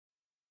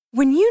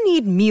When you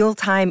need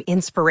mealtime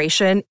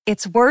inspiration,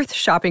 it's worth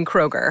shopping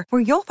Kroger,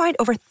 where you'll find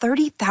over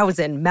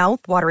 30,000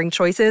 mouth-watering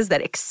choices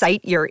that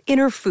excite your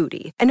inner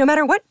foodie. And no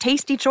matter what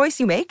tasty choice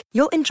you make,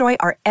 you'll enjoy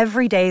our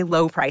everyday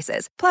low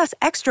prices, plus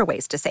extra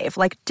ways to save,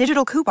 like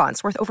digital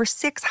coupons worth over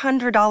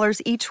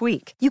 $600 each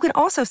week. You can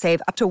also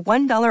save up to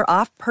 $1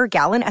 off per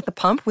gallon at the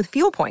pump with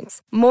fuel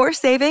points. More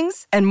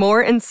savings and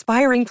more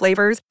inspiring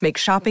flavors make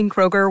shopping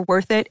Kroger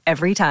worth it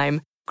every time.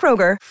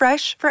 Kroger,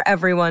 fresh for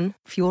everyone.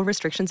 Fuel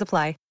restrictions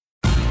apply.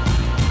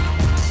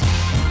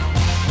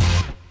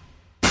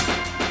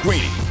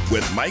 Greeny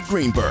with Mike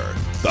Greenberg,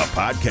 the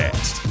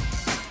podcast.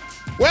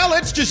 Well,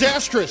 it's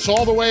disastrous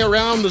all the way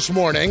around this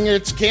morning.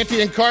 It's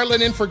Canty and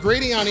Carlin in for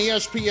Greeny on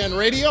ESPN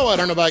Radio. I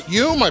don't know about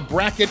you. My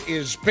bracket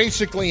is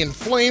basically in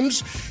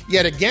flames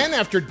yet again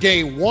after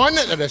day one.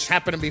 That has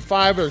happened to me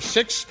 5 or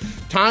 6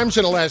 times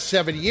in the last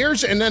 7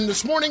 years. And then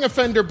this morning, a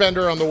fender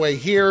bender on the way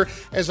here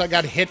as I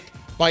got hit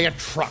by a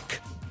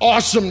truck.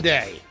 Awesome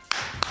day.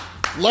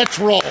 Let's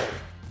roll.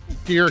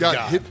 Dear God.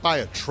 Got hit by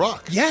a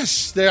truck?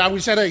 Yes. I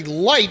was at a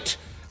light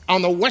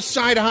on the West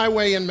Side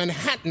Highway in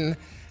Manhattan,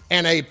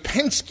 and a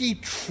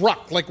Penske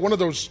truck, like one of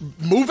those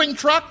moving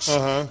trucks,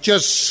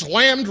 just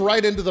slammed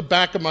right into the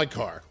back of my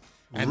car.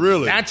 And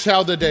really? That's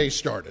how the day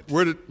started.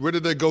 Where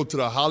did they go, to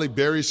the Holly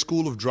Berry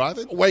School of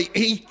Driving? Wait,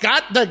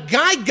 the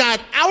guy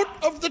got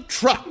out of the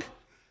truck,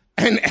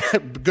 and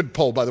good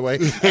poll, by the way,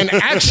 and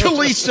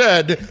actually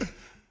said,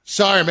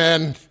 "Sorry,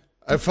 man,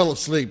 I fell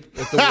asleep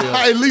at the wheel."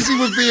 At least he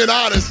was being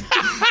honest.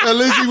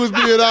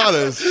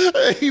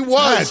 He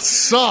was. That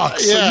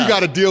sucks. Yeah. So you got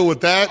to deal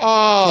with that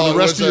for the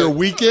rest of your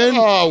weekend?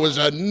 Oh, it was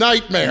a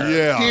nightmare.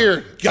 Yeah.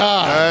 Dear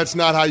God. That's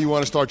not how you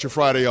want to start your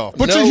Friday off.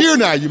 But No. you're here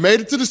now. You made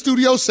it to the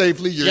studio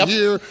safely. You're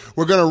here.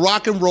 We're going to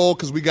rock and roll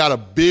because we got a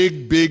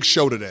big, big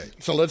show today.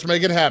 So let's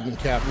make it happen,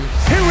 Captain.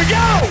 Here we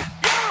go!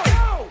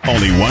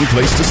 Only one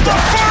place to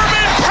start.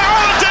 Furman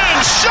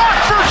Paladins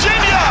shock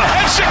Virginia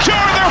and secure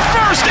their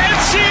first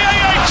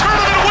NCAA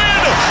tournament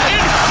win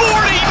in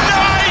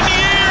 49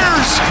 years!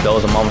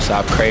 Those are moments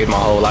I've craved my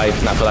whole life,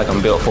 and I feel like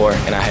I'm built for it,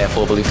 and I had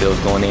full belief that it was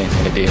going in,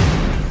 and it did.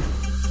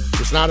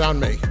 It's not on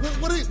me.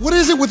 What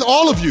is it with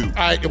all of you?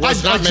 I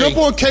jump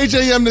on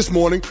KJM this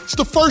morning. It's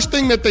the first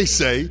thing that they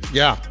say.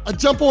 Yeah. I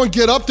jump on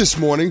Get Up this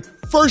morning.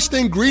 First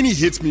thing Greeny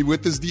hits me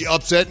with is the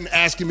upset and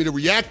asking me to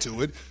react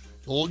to it.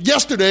 Well,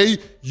 yesterday,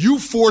 you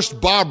forced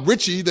Bob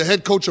Ritchie, the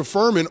head coach of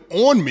Furman,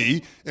 on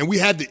me, and we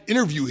had to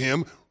interview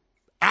him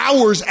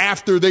hours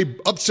after they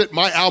upset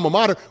my alma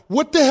mater.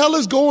 What the hell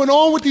is going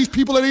on with these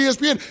people at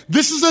ESPN?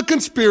 This is a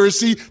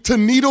conspiracy to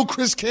needle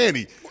Chris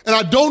Canty, and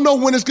I don't know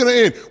when it's going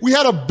to end. We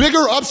had a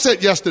bigger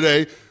upset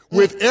yesterday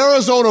with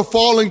Arizona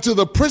falling to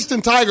the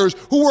Princeton Tigers,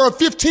 who were a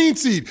 15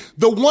 seed,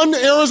 the one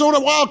Arizona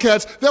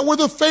Wildcats that were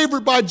the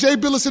favorite by Jay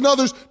Billis and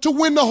others to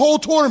win the whole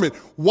tournament.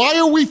 Why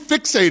are we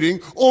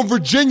fixating on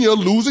Virginia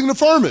losing to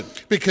Furman?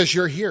 Because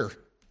you're here.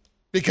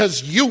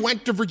 Because you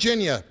went to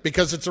Virginia.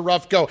 Because it's a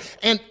rough go.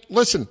 And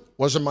listen,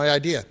 wasn't my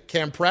idea.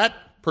 Cam Pratt,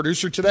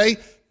 producer today,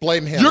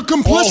 blame him. You're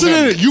complicit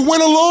in it. You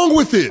went along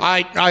with it.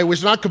 I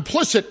was not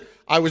complicit.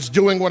 I was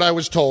doing what I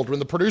was told. When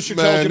the producer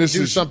tells you to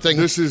do something.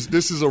 This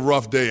is a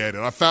rough day, Ed.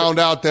 And I found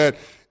out that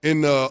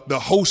in the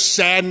host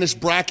sadness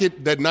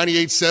bracket that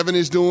 98.7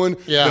 is doing,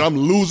 that I'm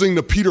losing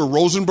to Peter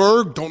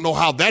Rosenberg. Don't know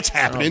how that's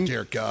happening. Oh,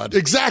 dear God.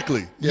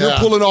 Exactly. Yeah. You're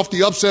pulling off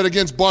the upset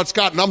against Bart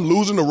Scott, and I'm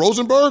losing to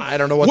Rosenberg? I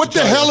don't know what What to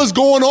the tell hell you. is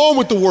going on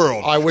with the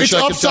world? I wish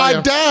it's I could tell you.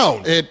 upside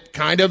down. It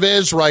kind of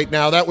is right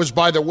now. That was,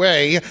 by the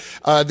way,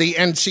 the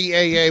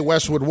NCAA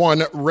Westwood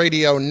One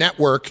radio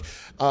network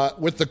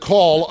with the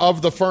call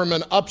of the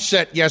Furman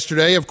upset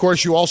yesterday. Of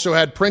course, you also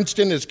had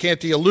Princeton, as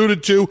Canty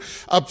alluded to,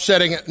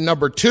 upsetting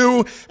number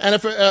 2, and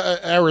if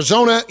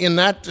Arizona in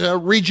that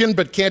region.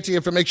 But Canty,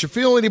 if it makes you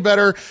feel any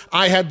better,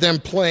 I had them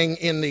playing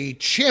in the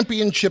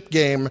championship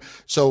game.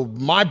 So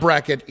my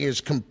bracket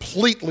is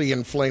completely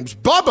in flames.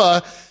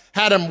 Bubba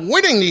had him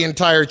winning the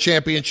entire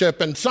championship,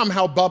 and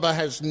somehow Bubba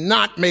has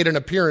not made an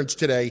appearance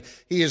today.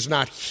 He is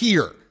not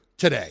here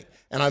today.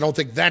 And I don't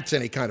think that's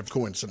any kind of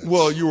coincidence.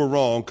 Well, you were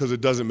wrong because it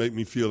doesn't make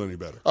me feel any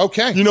better.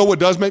 Okay. You know what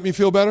does make me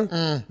feel better?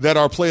 That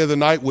our play of the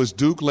night was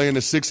Duke laying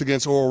the 6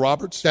 against Oral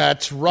Roberts.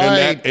 That's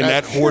right. And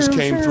that horse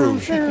came through.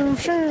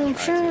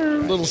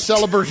 Little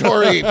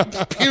celebratory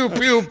pew,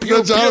 pew,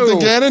 pew, Jonathan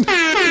pew. Gannon?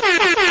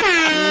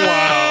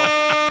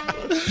 Wow.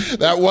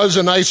 That was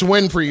a nice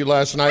win for you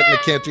last night in the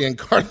Canty and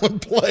Carlin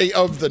play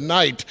of the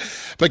night.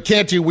 But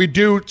Canty, we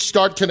do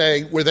start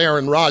today with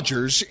Aaron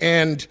Rodgers,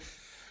 and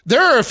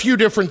there are a few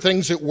different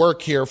things at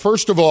work here.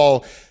 First of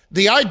all,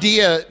 the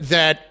idea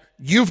that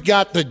you've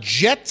got the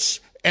Jets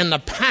and the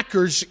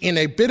Packers in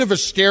a bit of a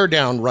stare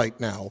down right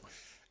now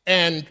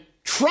and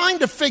trying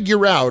to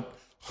figure out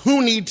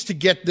who needs to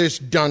get this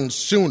done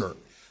sooner.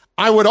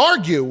 I would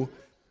argue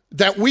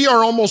that we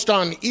are almost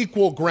on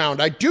equal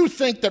ground. I do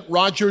think that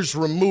Rodgers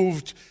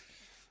removed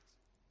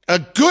a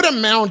good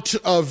amount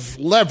of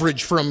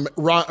leverage from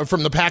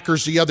the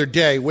Packers the other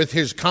day with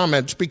his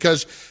comments,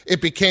 because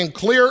it became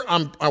clear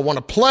I want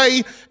to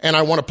play, and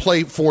I want to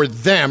play for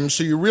them.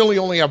 So you really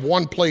only have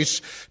one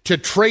place to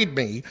trade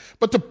me.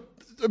 But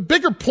the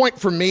bigger point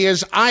for me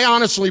is I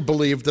honestly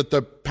believe that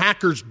the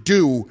Packers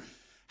do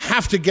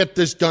have to get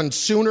this done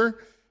sooner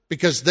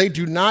because they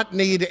do not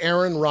need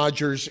Aaron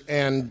Rodgers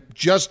and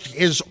just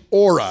his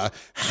aura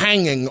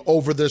hanging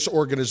over this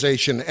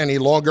organization any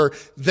longer.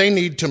 They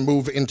need to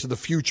move into the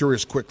future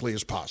as quickly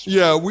as possible.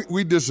 Yeah,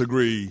 we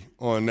disagree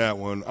on that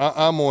one.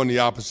 I'm on the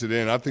opposite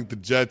end. I think the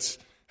Jets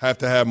have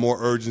to have more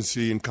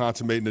urgency in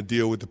consummating a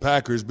deal with the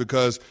Packers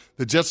because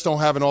the Jets don't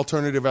have an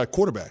alternative at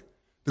quarterback.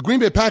 The Green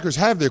Bay Packers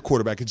have their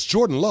quarterback. It's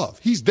Jordan Love.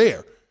 He's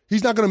there.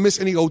 He's not going to miss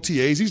any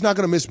OTAs. He's not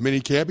going to miss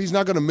minicamp. He's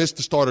not going to miss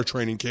the starter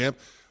training camp.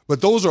 But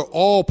those are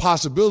all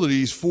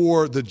possibilities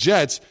for the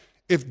Jets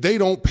if they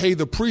don't pay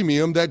the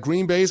premium that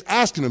Green Bay is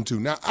asking them to.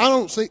 Now, I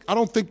don't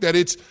think that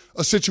it's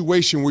a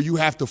situation where you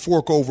have to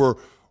fork over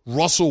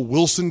Russell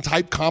Wilson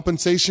type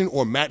compensation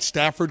or Matt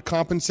Stafford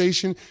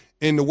compensation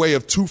in the way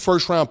of 2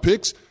 first-round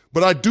picks.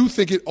 But I do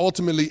think it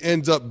ultimately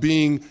ends up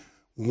being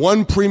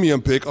one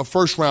premium pick, a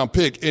first-round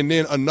pick, and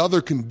then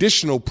another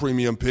conditional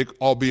premium pick,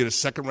 albeit a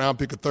second-round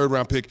pick, a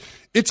third-round pick.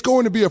 It's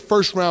going to be a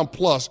first-round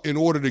plus in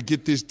order to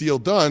get this deal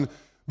done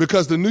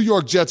because the New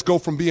York Jets go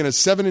from being a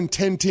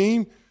 7-10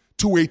 team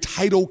to a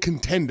title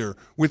contender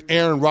with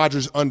Aaron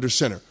Rodgers under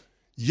center.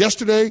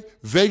 Yesterday,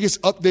 Vegas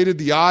updated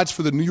the odds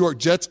for the New York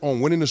Jets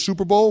on winning the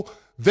Super Bowl.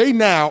 They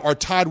now are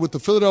tied with the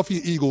Philadelphia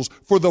Eagles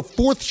for the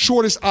 4th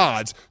shortest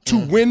odds to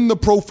win the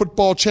Pro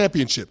Football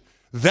Championship.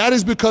 That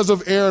is because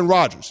of Aaron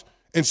Rodgers.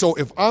 And so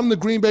if I'm the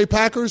Green Bay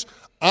Packers,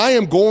 I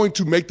am going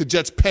to make the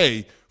Jets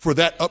pay for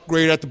that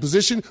upgrade at the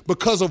position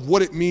because of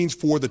what it means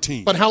for the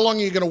team. But how long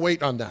are you going to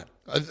wait on that?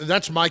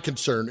 That's my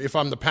concern if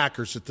I'm the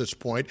Packers at this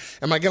point.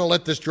 Am I going to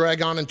let this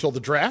drag on until the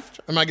draft?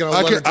 Am I going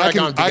to let it drag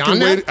on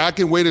beyond that? I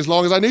can wait as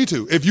long as I need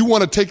to. If you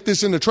want to take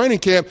this into training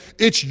camp,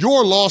 it's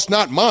your loss,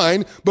 not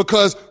mine,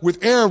 because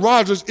with Aaron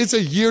Rodgers, it's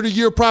a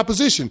year-to-year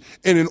proposition.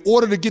 And in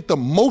order to get the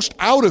most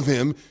out of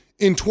him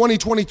in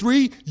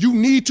 2023, you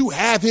need to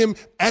have him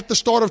at the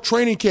start of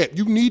training camp.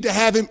 You need to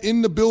have him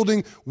in the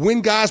building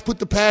when guys put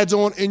the pads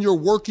on and you're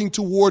working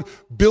toward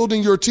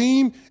building your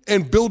team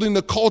and building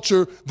the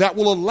culture that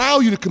will allow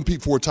you to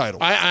compete for a title.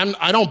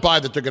 I don't buy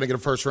that they're going to get a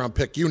first-round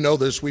pick. You know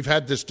this. We've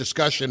had this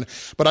discussion.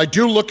 But I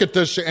do look at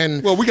this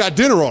and... Well, we got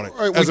dinner on it,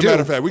 as a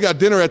matter of fact. We got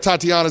dinner at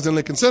Tatiana's in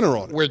Lincoln Center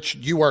on it. Which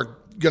you are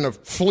going to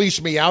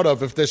fleece me out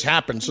of if this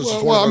happens. This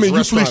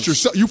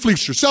is you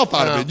fleeced yourself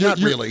out of it. Not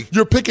really.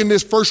 You're picking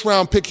this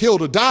first-round pick hill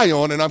to die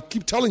on, and I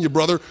keep telling you,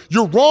 brother,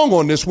 you're wrong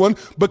on this one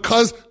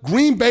because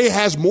Green Bay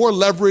has more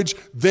leverage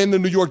than the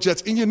New York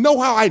Jets. And you know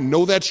how I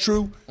know that's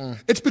true?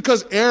 It's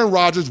because Aaron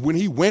Rodgers, when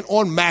he went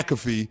on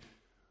McAfee,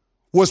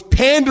 was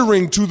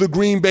pandering to the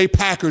Green Bay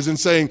Packers and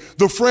saying,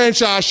 the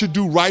franchise should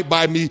do right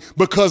by me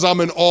because I'm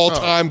an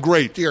all-time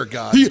great. Dear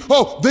God.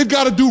 They've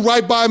got to do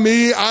right by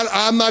me.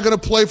 I'm not going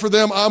to play for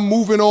them. I'm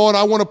moving on.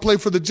 I want to play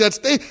for the Jets.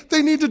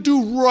 They need to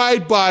do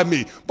right by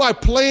me by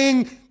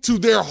playing to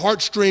their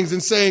heartstrings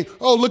and saying,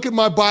 oh, look at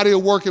my body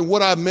of work and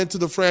what I meant to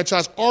the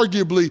franchise,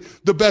 arguably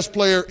the best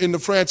player in the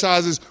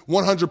franchise's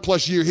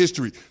 100-plus year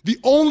history. The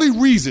only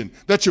reason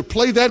that you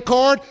play that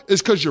card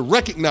is because you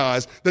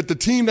recognize that the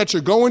team that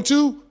you're going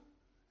to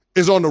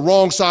is on the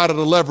wrong side of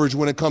the leverage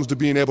when it comes to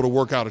being able to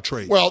work out a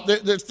trade. Well,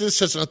 this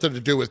has nothing to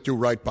do with do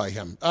right by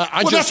him.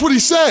 That's what he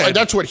said.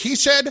 That's what he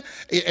said,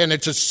 and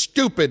it's a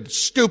stupid,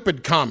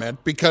 stupid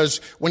comment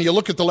because when you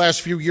look at the last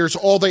few years,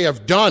 all they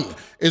have done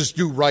is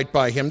do right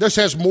by him. This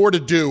has more to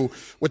do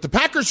with the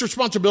Packers'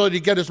 responsibility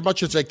to get as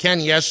much as they can,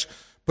 yes,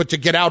 but to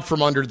get out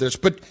from under this.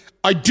 But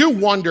I do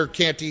wonder,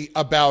 Canty,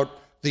 about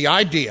the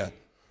idea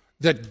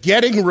that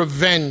getting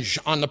revenge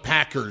on the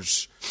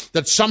Packers,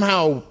 that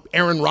somehow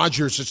Aaron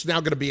Rodgers is now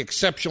going to be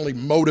exceptionally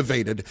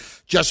motivated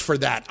just for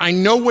that. I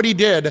know what he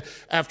did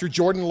after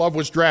Jordan Love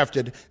was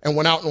drafted and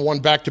went out and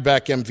won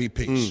back-to-back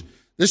MVPs.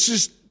 This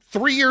is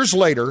 3 years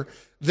later.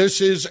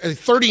 This is a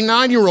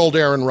 39-year-old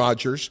Aaron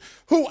Rodgers,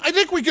 who I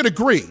think we could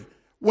agree,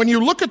 when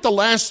you look at the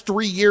last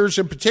 3 years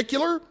in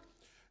particular,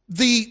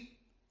 the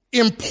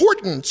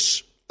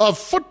importance of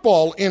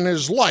football in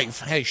his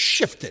life has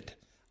shifted.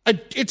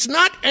 It's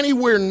not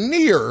anywhere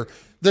near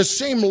the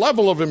same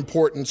level of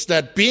importance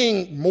that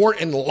being more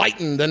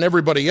enlightened than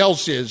everybody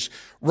else is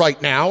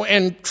right now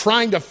and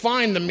trying to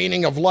find the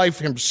meaning of life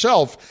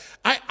himself.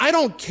 I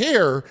don't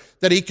care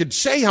that he could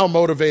say how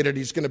motivated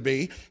he's going to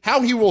be.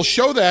 How he will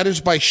show that is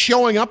by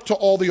showing up to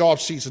all the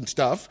offseason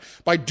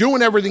stuff, by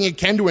doing everything he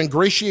can to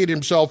ingratiate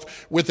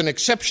himself with an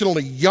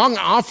exceptionally young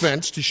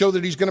offense to show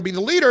that he's going to be the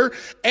leader,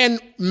 and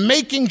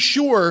making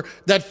sure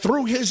that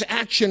through his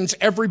actions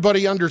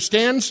everybody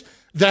understands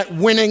that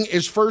winning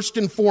is first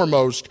and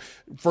foremost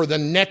for the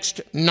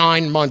next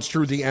 9 months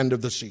through the end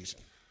of the season.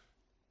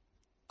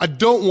 I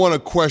don't want to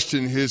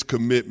question his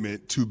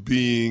commitment to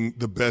being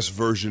the best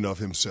version of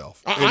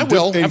himself. I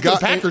will, after the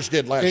Packers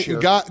did last year.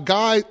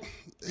 Guy,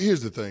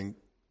 here's the thing.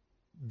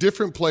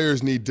 Different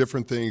players need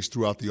different things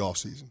throughout the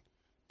offseason.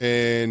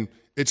 And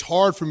it's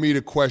hard for me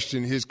to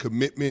question his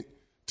commitment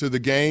to the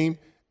game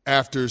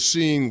after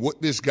seeing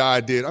what this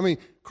guy did. I mean,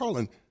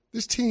 Carlin,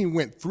 this team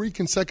went 3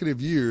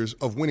 consecutive years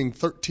of winning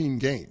 13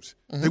 games.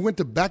 They went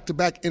to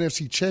back-to-back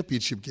NFC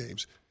championship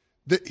games.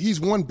 He's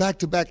won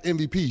back-to-back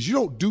MVPs. You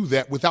don't do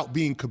that without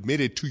being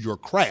committed to your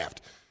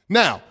craft.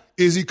 Now,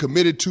 is he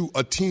committed to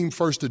a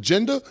team-first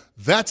agenda?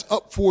 That's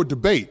up for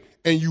debate.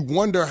 And you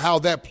wonder how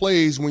that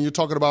plays when you're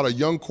talking about a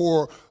young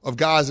core of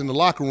guys in the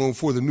locker room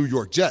for the New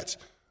York Jets.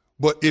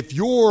 But if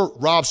you're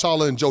Rob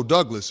Saleh and Joe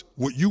Douglas,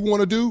 what you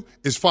want to do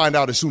is find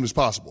out as soon as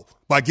possible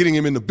by getting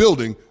him in the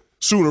building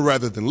sooner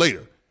rather than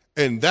later.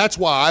 And that's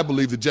why I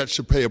believe the Jets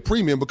should pay a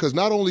premium, because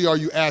not only are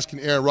you asking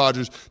Aaron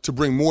Rodgers to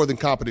bring more than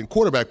competent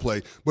quarterback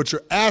play, but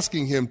you're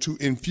asking him to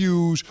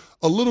infuse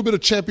a little bit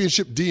of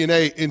championship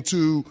DNA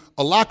into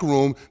a locker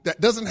room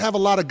that doesn't have a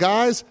lot of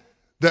guys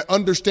that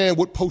understand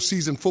what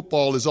postseason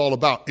football is all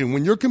about. And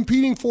when you're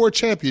competing for a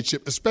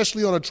championship,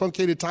 especially on a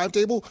truncated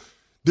timetable,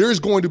 there is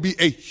going to be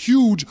a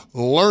huge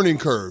learning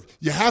curve.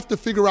 You have to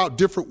figure out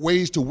different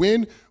ways to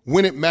win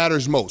when it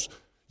matters most.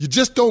 You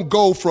just don't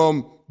go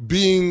from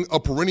being a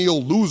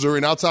perennial loser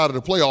and outside of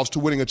the playoffs to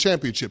winning a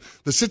championship.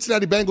 The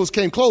Cincinnati Bengals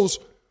came close,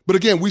 but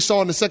again, we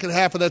saw in the second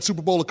half of that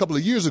Super Bowl a couple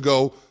of years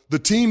ago, the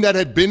team that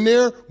had been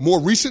there more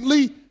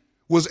recently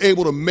was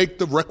able to make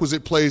the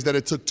requisite plays that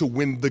it took to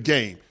win the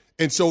game.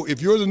 And so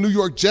if you're the New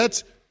York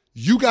Jets,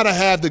 you got to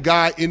have the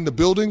guy in the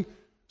building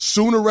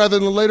sooner rather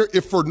than later,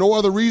 if for no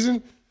other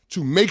reason,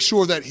 to make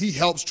sure that he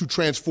helps to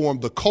transform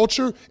the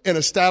culture and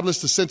establish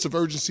the sense of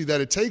urgency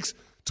that it takes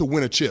to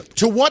win a chip.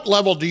 To what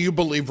level do you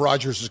believe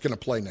Rodgers is going to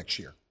play next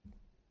year?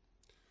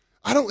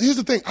 Here's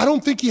the thing. I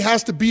don't think he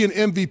has to be an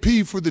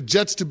MVP for the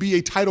Jets to be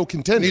a title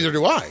contender. Neither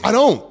do I. I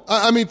don't.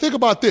 I mean, think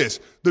about this.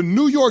 The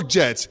New York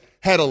Jets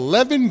had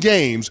 11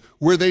 games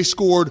where they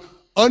scored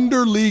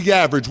under league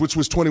average, which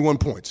was 21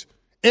 points.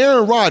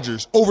 Aaron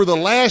Rodgers, over the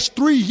last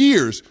 3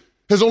 years,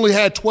 has only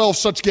had 12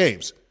 such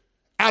games.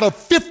 Out of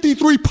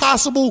 53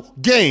 possible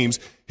games,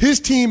 his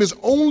team has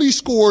only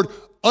scored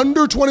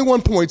under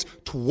 21 points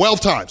 12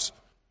 times.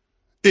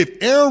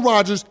 If Aaron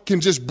Rodgers can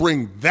just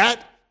bring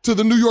that to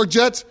the New York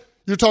Jets,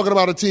 you're talking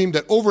about a team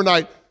that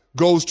overnight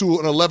goes to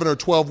an 11 or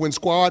 12 win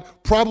squad,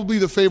 probably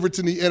the favorites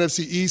in the NFC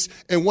East,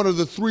 and one of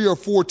the 3 or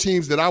 4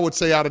 teams that I would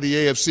say out of the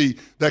AFC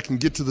that can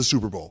get to the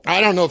Super Bowl.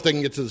 I don't know if they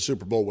can get to the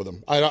Super Bowl with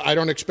him. I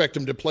don't expect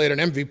him to play at an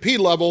MVP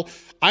level.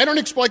 I don't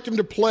expect him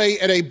to play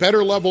at a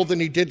better level than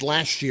he did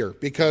last year,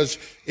 because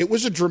it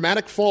was a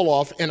dramatic fall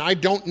off, and I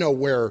don't know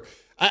where.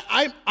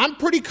 I'm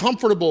pretty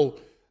comfortable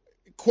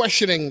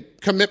questioning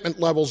commitment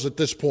levels at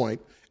this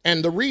point.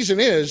 And the reason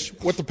is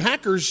what the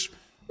Packers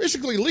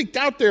basically leaked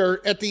out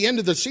there at the end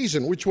of the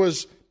season, which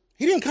was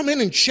he didn't come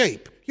in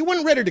shape. He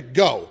wasn't ready to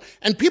go.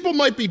 And people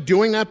might be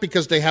doing that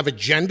because they have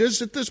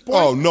agendas at this point.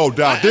 Oh, no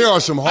doubt. There are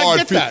some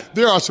hard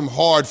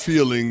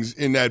feelings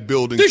in that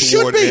building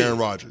toward Aaron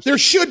Rodgers. There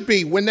should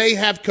be, when they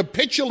have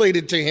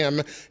capitulated to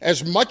him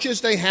as much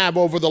as they have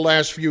over the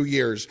last few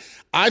years.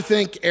 I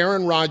think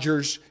Aaron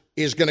Rodgers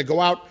is going to go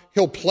out.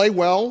 He'll play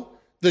well.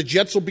 The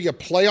Jets will be a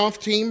playoff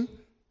team,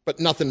 but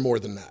nothing more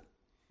than that.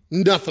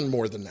 Nothing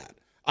more than that.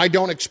 I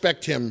don't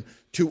expect him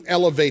to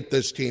elevate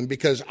this team,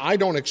 because I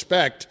don't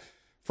expect,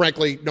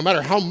 frankly, no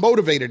matter how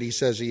motivated he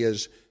says he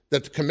is,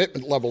 that the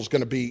commitment level is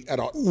going to be at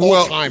an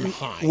all-time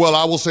high. Well,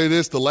 I will say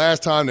this. The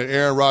last time that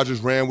Aaron Rodgers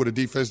ran with a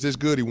defense this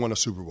good, he won a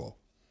Super Bowl.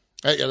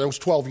 Yeah, that was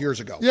 12 years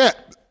ago. Yeah,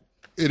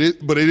 it is,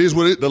 but it is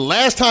what it is. The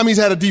last time he's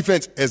had a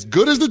defense as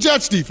good as the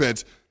Jets'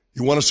 defense,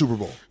 he won a Super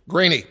Bowl.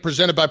 Greeny,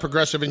 presented by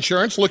Progressive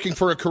Insurance. Looking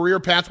for a career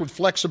path with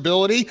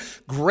flexibility,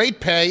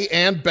 great pay,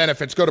 and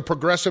benefits. Go to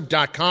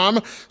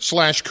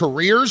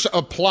progressive.com/careers.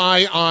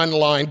 Apply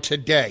online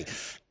today.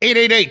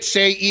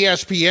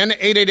 888-SAY-ESPN,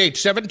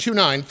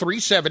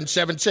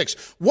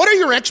 888-729-3776. What are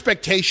your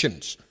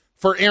expectations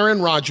for Aaron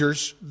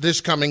Rodgers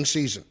this coming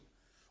season?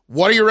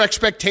 What are your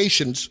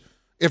expectations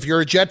if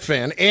you're a Jet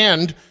fan?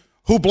 And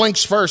who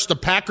blinks first, the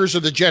Packers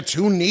or the Jets?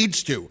 Who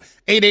needs to?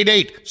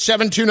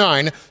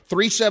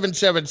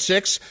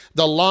 888-729-3776.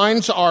 The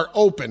lines are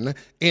open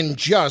in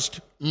just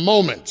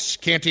moments.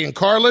 Canty and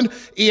Carlin,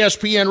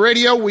 ESPN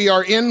Radio. We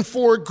are in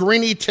for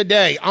Greeny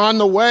today. On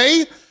the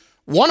way,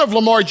 one of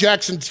Lamar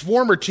Jackson's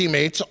former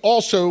teammates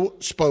also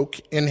spoke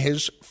in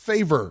his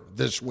favor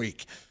this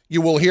week.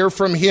 You will hear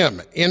from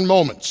him in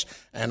moments.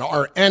 And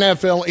our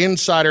NFL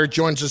insider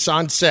joins us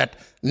on set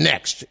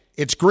next.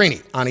 It's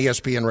Greeny on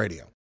ESPN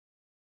Radio.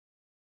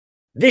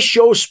 This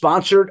show is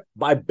sponsored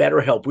by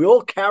BetterHelp. We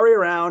all carry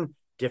around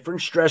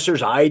different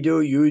stressors. I do,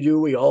 you do,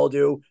 we all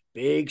do,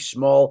 big,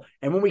 small.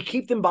 And when we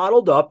keep them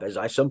bottled up, as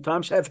I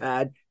sometimes have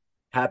had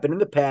happen in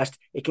the past,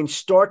 it can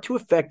start to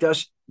affect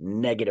us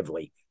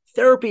negatively.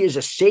 Therapy is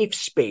a safe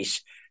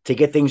space to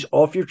get things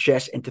off your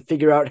chest and to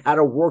figure out how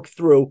to work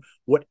through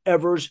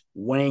whatever's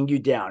weighing you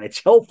down.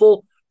 It's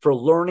helpful for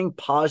learning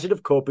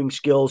positive coping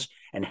skills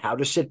and how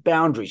to set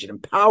boundaries. It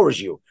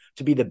empowers you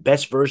to be the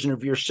best version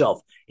of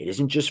yourself. It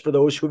isn't just for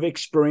those who have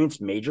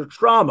experienced major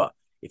trauma.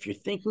 If you're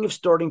thinking of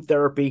starting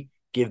therapy,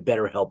 give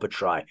BetterHelp a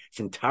try. It's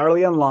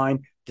entirely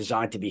online,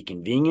 designed to be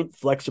convenient,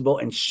 flexible,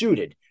 and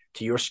suited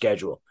to your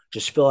schedule.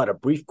 Just fill out a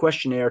brief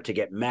questionnaire to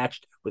get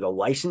matched with a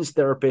licensed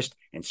therapist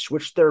and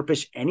switch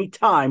therapists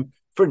anytime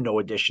for no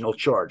additional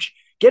charge.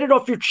 Get it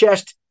off your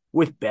chest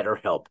with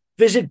BetterHelp.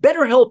 Visit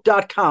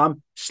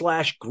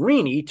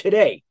BetterHelp.com/Greeny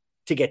today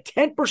to get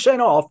 10%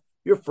 off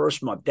your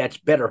first month. That's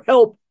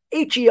BetterHelp,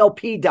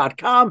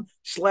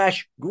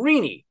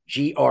 HELP.com/Greeny,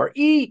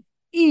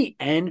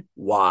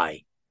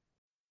 GREENY.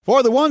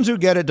 For the ones who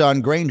get it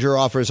done, Grainger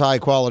offers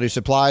high-quality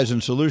supplies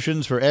and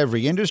solutions for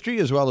every industry,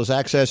 as well as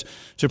access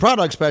to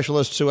product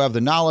specialists who have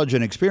the knowledge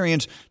and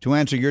experience to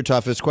answer your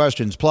toughest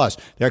questions. Plus,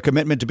 their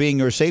commitment to being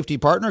your safety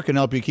partner can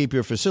help you keep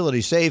your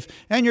facility safe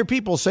and your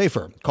people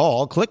safer.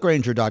 Call,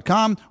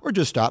 clickgrainger.com, or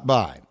just stop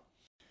by.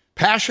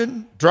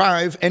 Passion,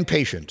 drive, and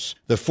patience.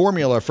 The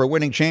formula for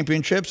winning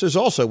championships is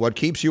also what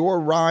keeps your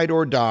ride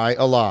or die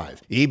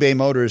alive. eBay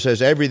Motors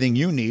has everything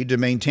you need to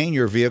maintain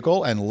your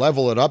vehicle and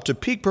level it up to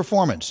peak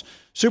performance.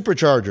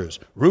 Superchargers,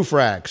 roof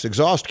racks,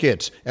 exhaust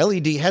kits,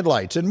 LED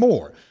headlights, and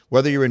more.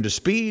 Whether you're into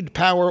speed,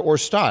 power, or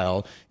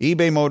style,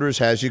 eBay Motors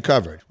has you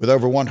covered. With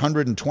over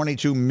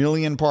 122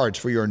 million parts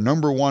for your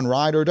number one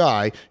ride or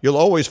die, you'll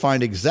always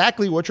find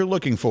exactly what you're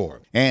looking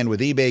for. And with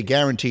eBay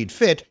Guaranteed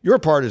Fit, your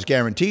part is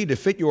guaranteed to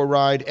fit your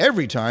ride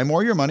every time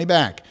or your money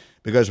back.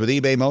 Because with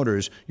eBay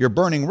Motors, you're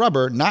burning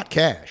rubber, not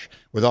cash.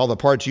 With all the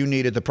parts you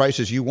need at the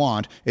prices you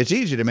want, it's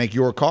easy to make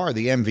your car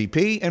the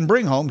MVP and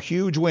bring home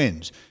huge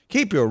wins.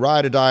 Keep your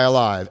ride or die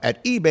alive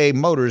at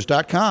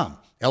ebaymotors.com.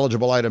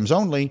 Eligible items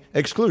only.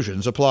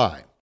 Exclusions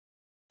apply.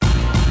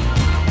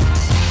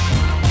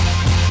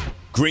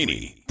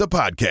 Greeny, the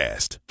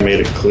podcast. I made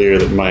it clear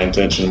that my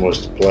intention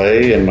was to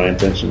play, and my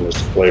intention was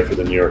to play for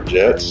the New York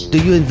Jets.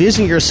 Do you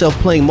envision yourself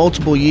playing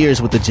multiple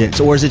years with the Jets,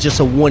 or is it just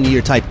a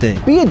one-year type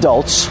thing? Be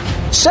adults,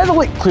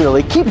 settle it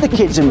clearly, keep the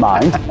kids in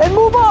mind, and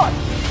move on.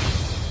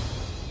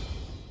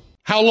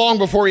 How long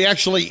before he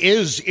actually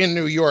is in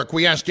New York?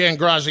 We asked Dan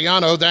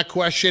Graziano that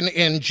question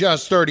in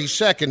just 30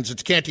 seconds.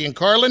 It's Canty and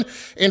Carlin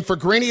in for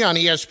Greeny on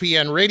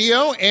ESPN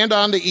Radio and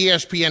on the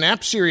ESPN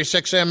app, Sirius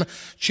XM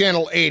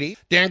Channel 80.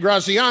 Dan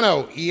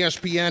Graziano,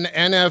 ESPN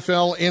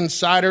NFL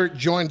Insider,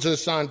 joins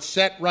us on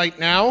set right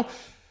now.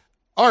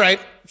 All right,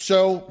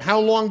 so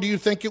how long do you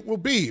think it will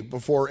be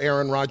before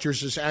Aaron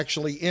Rodgers is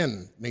actually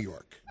in New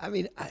York? I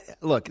mean,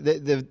 look,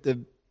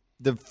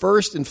 the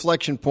first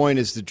inflection point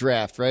is the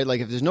draft, right? Like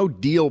if there's no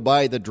deal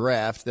by the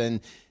draft, then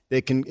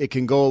it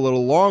can go a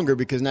little longer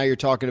because now you're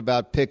talking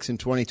about picks in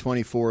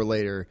 2024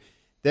 later.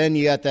 Then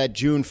you got that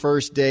June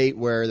 1st date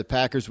where the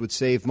Packers would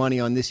save money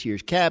on this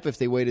year's cap if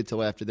they waited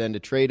till after then to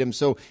trade him.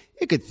 So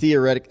it could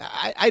theoretically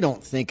 – I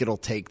don't think it'll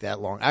take that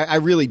long. I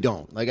really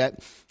don't. Like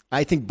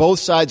I think both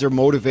sides are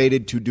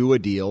motivated to do a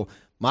deal.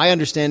 My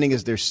understanding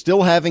is they're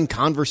still having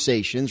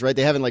conversations, right?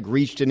 They haven't like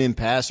reached an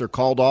impasse or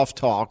called off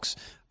talks.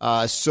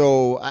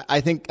 So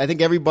I think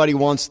everybody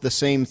wants the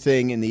same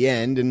thing in the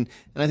end, and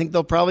I think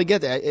they'll probably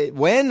get that.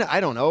 When?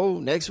 I don't know.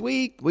 Next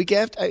week, week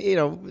after. I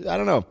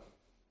don't know.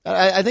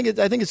 I think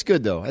it's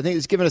good though. I think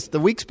it's given us the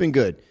week's been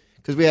good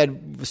because we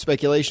had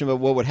speculation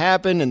about what would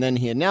happen, and then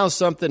he announced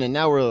something, and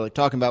now we're like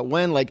talking about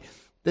when. Like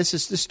this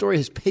story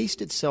has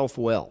paced itself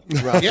well.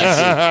 Right?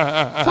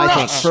 Yes.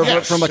 I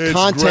think from a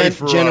content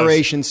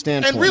generation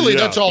standpoint, and really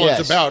that's all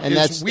it's about. And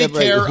that's we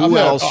care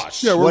about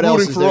us. Yeah, we're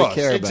rooting for us.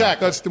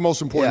 Exactly. That's the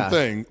most important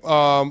thing.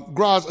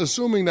 Graz,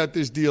 assuming that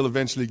this deal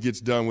eventually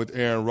gets done with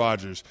Aaron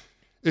Rodgers,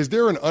 is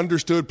there an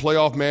understood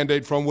playoff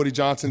mandate from Woody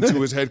Johnson to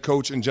his head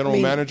coach and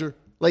general manager?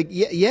 Like,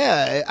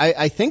 yeah,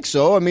 I think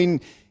so. I mean,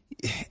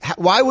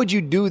 why would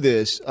you do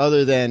this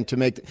other than to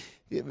make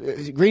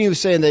Greeny was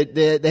saying that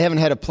they haven't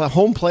had a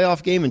home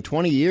playoff game in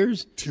 20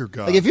 years. Dear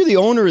God. Like if you're the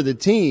owner of the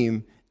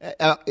team,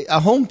 a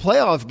home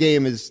playoff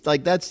game is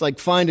like that's like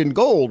finding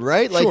gold,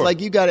 right? Like sure.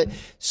 Like you got it.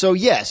 So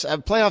yes,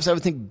 playoffs I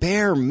would think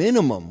bare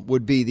minimum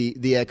would be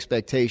the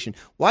expectation.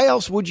 Why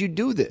else would you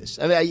do this?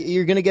 I mean,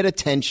 you're going to get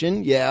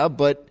attention, yeah,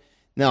 but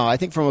no, I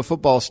think from a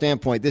football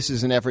standpoint, this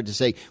is an effort to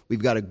say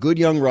we've got a good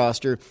young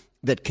roster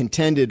that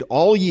contended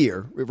all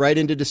year, right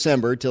into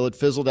December, till it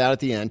fizzled out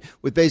at the end,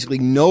 with basically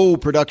no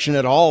production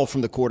at all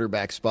from the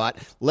quarterback spot.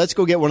 Let's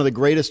go get one of the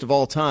greatest of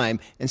all time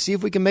and see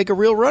if we can make a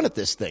real run at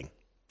this thing.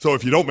 So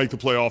if you don't make the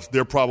playoffs,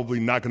 they're probably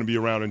not going to be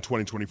around in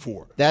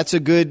 2024. That's a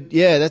good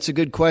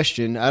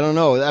question. I don't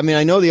know. I mean,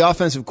 I know the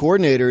offensive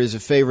coordinator is a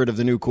favorite of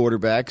the new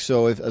quarterback,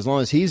 so as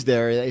long as he's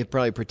there, it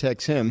probably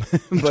protects him.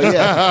 But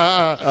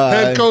yeah,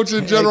 head coach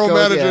and general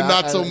manager,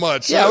 not so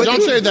much. Yeah,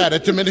 don't say that.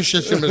 It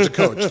diminishes him as a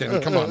coach.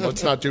 Dan, come on,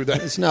 let's not do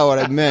that. It's not what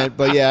I meant,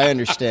 but yeah, I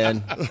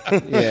understand.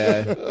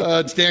 Yeah,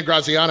 it's Dan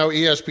Graziano,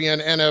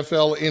 ESPN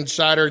NFL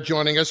Insider,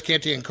 joining us.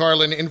 Canty and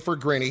Carlin in for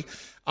Greeny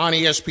on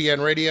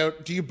ESPN Radio.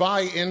 Do you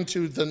buy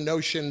into the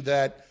notion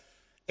that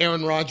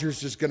Aaron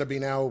Rodgers is going to be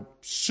now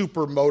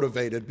super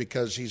motivated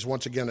because he's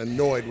once again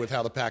annoyed with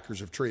how the Packers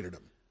have treated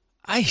him?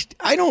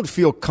 I don't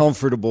feel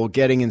comfortable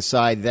getting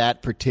inside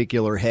that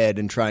particular head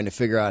and trying to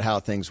figure out how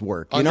things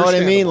work. You know what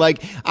I mean?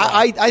 Like,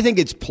 I think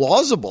it's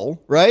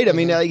plausible, right? I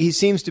mean, he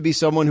seems to be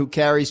someone who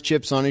carries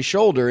chips on his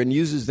shoulder and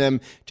uses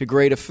them to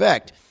great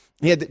effect.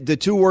 He had the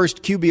two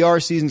worst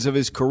QBR seasons of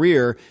his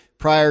career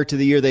prior to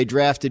the year they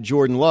drafted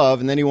Jordan Love,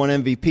 and then he won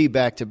MVP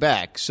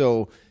back-to-back.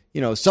 So,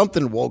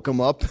 something woke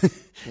him up.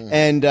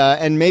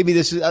 And maybe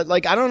this is I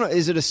don't know.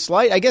 Is it a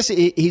slight? I guess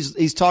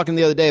he's talking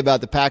the other day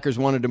about the Packers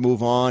wanted to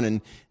move on,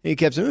 and he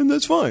kept saying,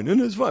 that's fine.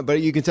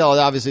 But you can tell,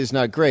 obviously, it's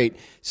not great.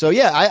 So,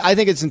 yeah, I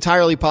think it's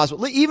entirely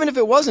possible. Even if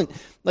it wasn't,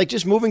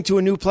 just moving to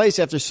a new place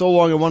after so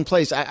long in one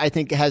place, I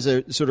think has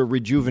a sort of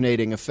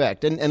rejuvenating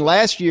effect. And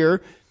last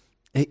year,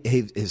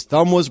 his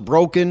thumb was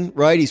broken,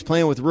 right? He's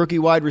playing with rookie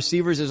wide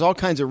receivers. There's all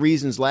kinds of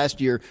reasons last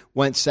year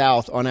went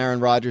south on Aaron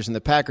Rodgers and the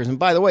Packers. And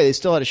by the way, they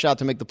still had a shot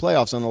to make the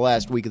playoffs on the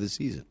last week of the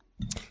season.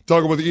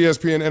 Talking with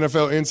ESPN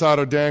NFL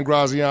insider Dan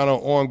Graziano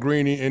on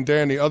Greeny. And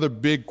Dan, the other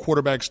big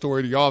quarterback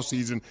story of the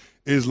offseason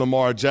is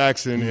Lamar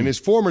Jackson. And his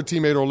former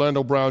teammate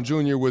Orlando Brown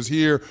Jr. was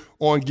here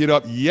on Get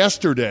Up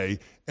yesterday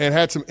and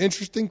had some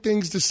interesting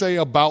things to say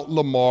about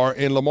Lamar.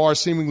 And Lamar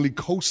seemingly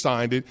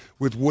co-signed it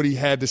with what he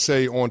had to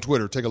say on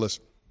Twitter. Take a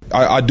listen.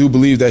 I do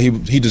believe that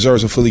he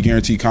deserves a fully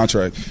guaranteed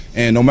contract.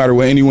 And no matter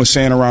what anyone's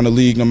saying around the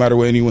league, no matter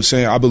what anyone's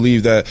saying, I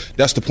believe that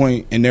that's the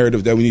point and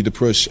narrative that we need to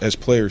push as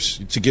players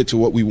to get to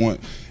what we want.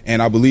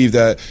 And I believe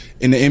that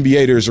in the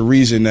NBA, there's a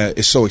reason that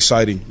it's so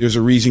exciting. There's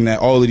a reason that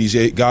all of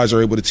these guys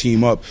are able to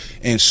team up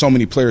and so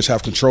many players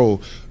have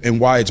control, and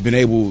why it's been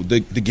able, the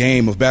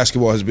game of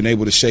basketball has been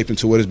able to shape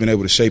into what it's been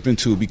able to shape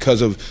into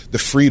because of the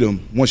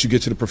freedom once you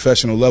get to the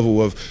professional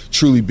level of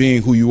truly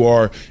being who you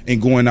are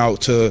and going out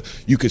to,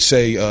 you could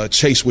say,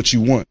 chase what you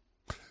want.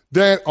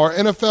 Dan, are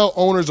NFL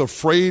owners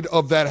afraid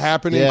of that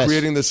happening, yes,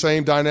 creating the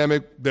same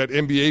dynamic that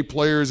NBA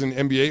players and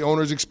NBA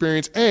owners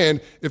experience?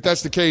 And if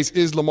that's the case,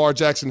 is Lamar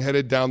Jackson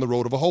headed down the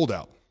road of a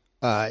holdout?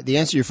 The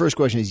answer to your first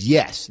question is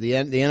yes. The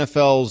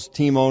NFL's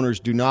team owners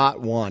do not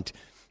want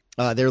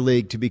their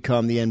league to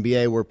become the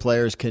NBA, where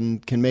players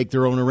can make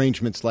their own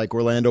arrangements like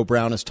Orlando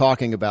Brown is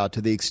talking about,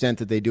 to the extent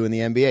that they do in the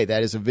NBA.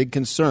 That is a big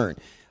concern.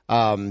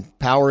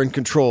 Power and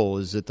control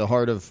is at the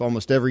heart of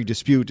almost every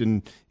dispute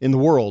in the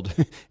world.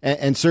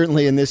 and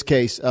certainly in this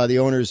case, the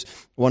owners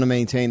want to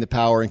maintain the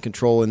power and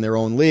control in their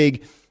own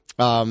league.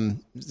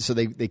 So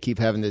they keep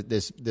having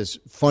this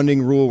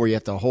funding rule where you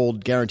have to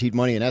hold guaranteed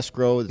money in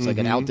escrow. It's like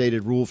an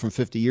outdated rule from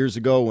 50 years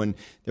ago when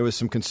there was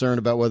some concern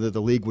about whether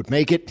the league would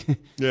make it.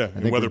 Yeah,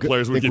 and whether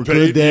players would get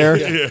paid. Good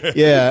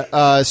there.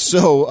 And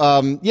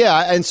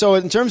so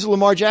in terms of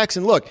Lamar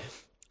Jackson, look,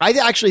 I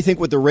actually think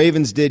what the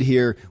Ravens did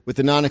here with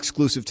the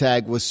non-exclusive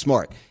tag was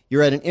smart.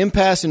 You're at an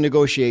impasse in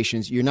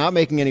negotiations. You're not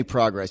making any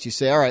progress. You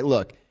say, all right,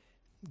 look,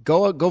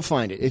 go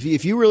find it.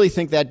 If you really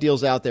think that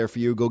deal's out there for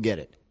you, go get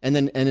it. And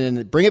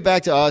then bring it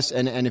back to us.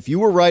 And if you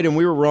were right and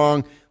we were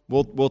wrong,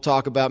 we'll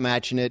talk about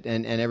matching it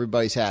and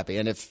everybody's happy.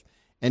 And if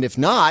it's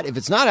not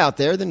out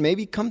there, then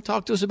maybe come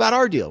talk to us about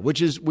our deal,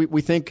 which is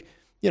we think,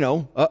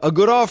 a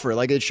good offer.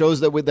 Like, it shows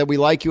that we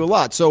like you a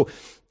lot. So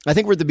I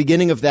think we're at the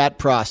beginning of that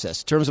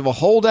process. In terms of a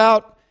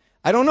holdout,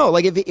 I don't know.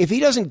 Like, if he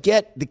doesn't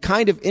get the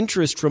kind of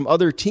interest from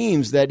other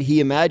teams that he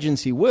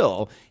imagines he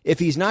will, if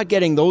he's not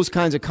getting those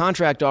kinds of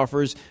contract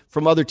offers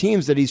from other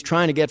teams that he's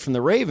trying to get from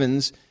the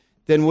Ravens,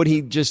 then would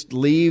he just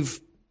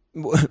leave?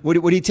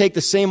 Would he take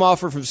the same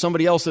offer from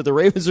somebody else that the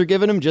Ravens are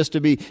giving him just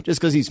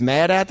because he's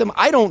mad at them?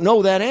 I don't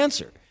know that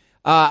answer.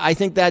 I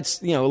think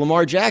that's,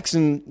 Lamar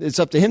Jackson, it's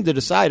up to him to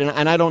decide,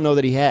 and I don't know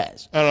that he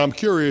has. And I'm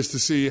curious to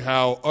see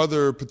how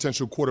other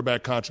potential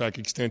quarterback contract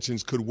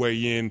extensions could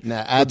weigh in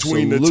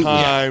between the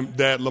time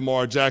that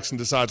Lamar Jackson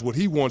decides what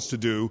he wants to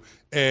do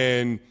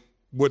and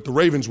what the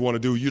Ravens want to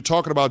do. You're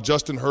talking about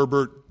Justin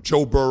Herbert,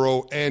 Joe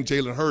Burrow, and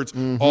Jalen Hurts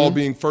all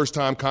being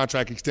first-time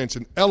contract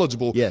extension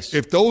eligible. Yes.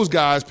 If those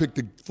guys pick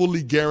the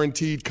fully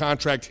guaranteed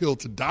contract hill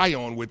to die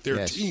on with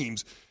their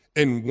teams,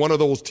 and one of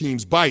those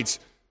teams bites,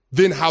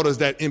 then how does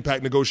that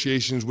impact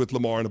negotiations with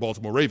Lamar and the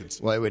Baltimore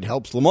Ravens? Well, it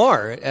helps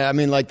Lamar. I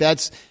mean,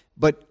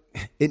 but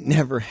it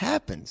never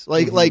happens.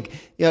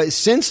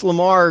 Since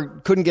Lamar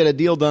couldn't get a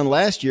deal done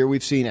last year,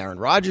 we've seen Aaron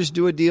Rodgers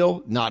do a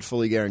deal, not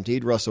fully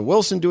guaranteed. Russell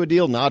Wilson do a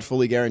deal, not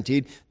fully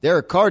guaranteed.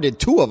 Derek Carr did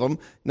two of them,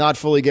 not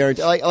fully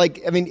guaranteed.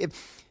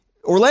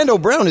 Orlando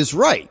Brown is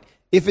right.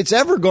 If it's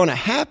ever going to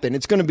happen,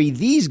 it's going to be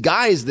these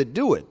guys that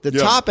do it, the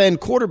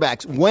top-end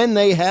quarterbacks, when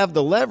they have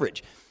the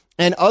leverage.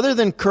 And other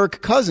than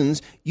Kirk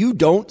Cousins, you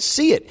don't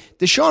see it.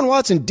 Deshaun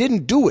Watson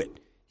didn't do it.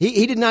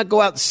 He did not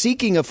go out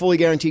seeking a fully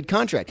guaranteed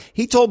contract.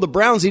 He told the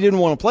Browns he didn't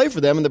want to play for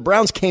them, and the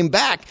Browns came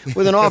back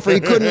with an offer he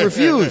couldn't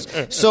refuse.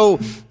 So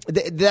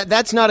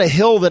that's not a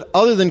hill that,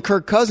 other than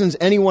Kirk Cousins,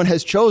 anyone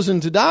has chosen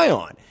to die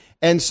on.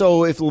 And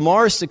so if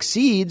Lamar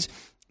succeeds,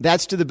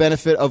 that's to the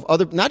benefit of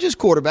other, not just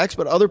quarterbacks,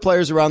 but other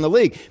players around the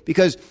league.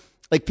 Because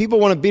people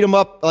want to beat them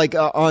up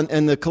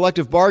in the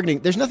collective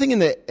bargaining. There's nothing in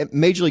the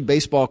Major League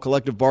Baseball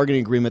collective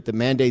bargaining agreement that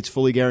mandates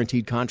fully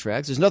guaranteed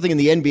contracts. There's nothing in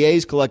the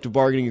NBA's collective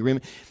bargaining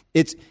agreement.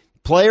 It's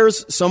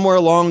players somewhere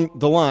along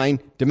the line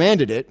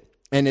demanded it,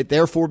 and it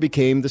therefore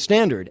became the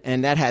standard.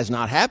 And that has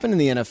not happened in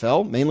the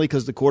NFL, mainly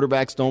because the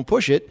quarterbacks don't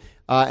push it.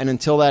 And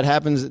until that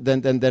happens,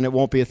 then it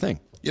won't be a thing.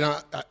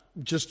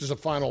 Just as a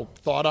final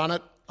thought on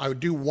it, I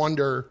do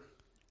wonder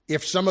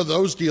if some of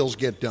those deals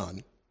get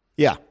done.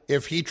 Yeah.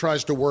 If he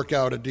tries to work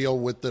out a deal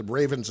with the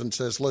Ravens and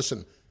says,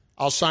 listen,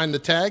 I'll sign the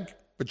tag,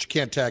 but you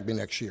can't tag me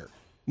next year.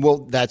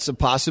 Well, that's a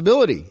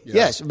possibility. Yeah.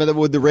 Yes, but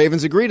would the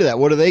Ravens agree to that?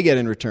 What do they get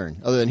in return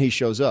other than he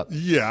shows up?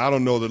 Yeah, I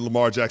don't know that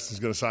Lamar Jackson's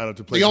going to sign up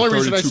to play for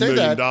 $32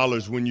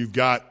 million when you've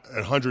got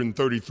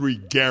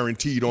 $133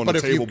 guaranteed on the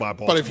table by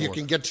Baltimore. But if you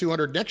can get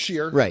 $200 next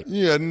year. Right.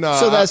 Yeah, no.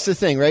 So that's the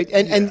thing, right?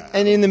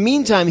 And in the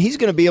meantime, he's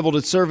going to be able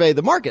to survey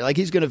the market. Like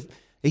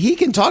he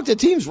can talk to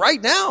teams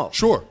right now.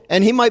 Sure.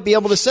 And he might be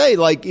able to say,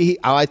 like,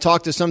 I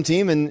talked to some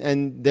team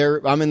and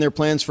I'm in their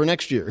plans for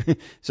next year.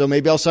 So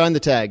maybe I'll sign the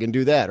tag and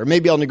do that. Or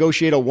maybe I'll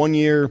negotiate a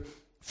 1-year,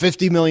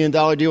 $50 million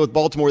deal with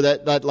Baltimore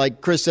that,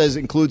 like Chris says,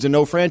 includes a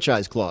no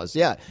franchise clause.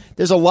 Yeah.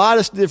 There's a lot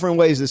of different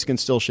ways this can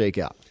still shake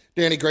out.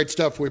 Danny, great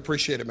stuff. We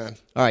appreciate it, man.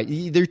 All right.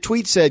 Their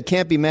tweet said,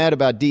 can't be mad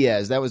about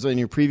Diaz. That was in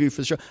your preview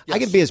for the show. Yes. I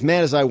can be as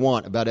mad as I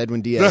want about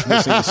Edwin Diaz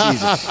missing the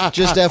season.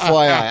 Just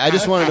FYI. I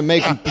just wanted to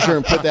make sure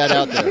and put that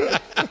out there.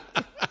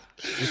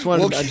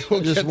 We'll get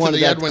to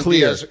the Edwin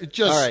clear. Diaz.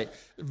 Just all right.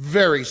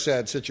 Very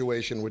sad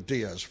situation with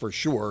Diaz for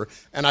sure,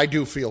 and I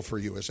do feel for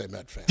you as a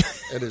Met fan.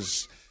 It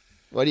is.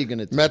 What are you going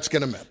to do? Met's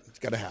going to Met. It's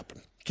got to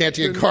happen.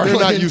 Canty and Carlin.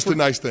 They're not used to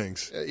nice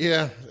things.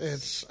 Yeah,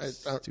 it's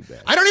too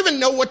bad. I don't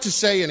even know what to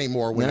say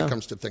anymore when it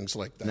comes to things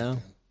like that. No,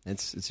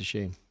 it's a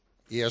shame.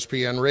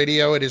 ESPN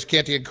Radio. It is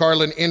Canty and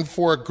Carlin in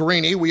for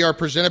Greeny. We are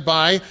presented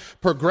by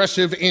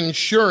Progressive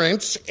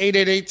Insurance.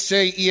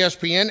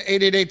 888-SAY-ESPN,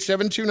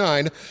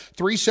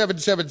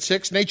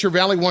 888-729-3776. Nature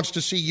Valley wants to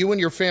see you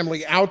and your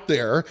family out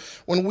there.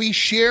 When we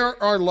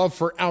share our love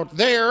for out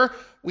there,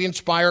 we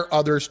inspire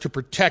others to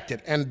protect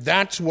it. And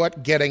that's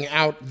what getting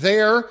out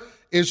there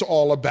is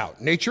all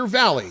about. Nature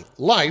Valley.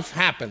 Life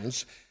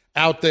happens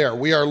out there.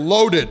 We are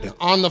loaded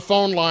on the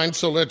phone line,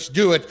 so let's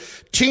do it.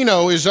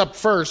 Tino is up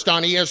first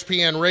on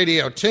ESPN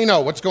Radio. Tino,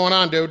 what's going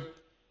on, dude?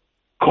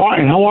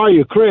 Carlin, how are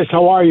you? Chris,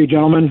 how are you,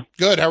 gentlemen?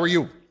 Good. How are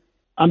you?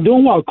 I'm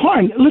doing well.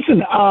 Carlin,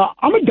 listen,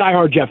 I'm a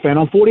diehard Jet fan.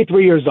 I'm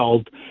 43 years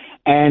old,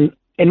 and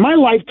in my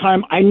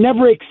lifetime, I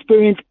never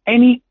experienced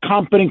any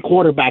competent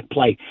quarterback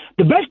play.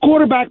 The best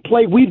quarterback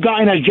play we've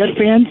gotten as Jet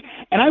fans,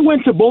 and I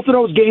went to both of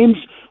those games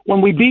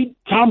when we beat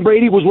Tom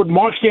Brady, was with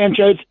Mark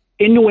Sanchez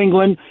in New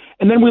England,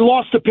 and then we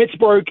lost to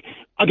Pittsburgh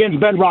against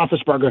Ben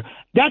Roethlisberger.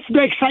 That's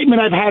the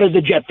excitement I've had as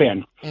a Jet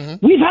fan.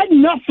 Mm-hmm. We've had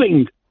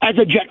nothing as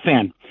a Jet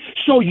fan.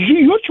 So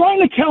you're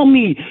trying to tell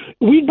me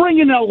we bring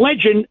in a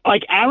legend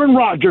like Aaron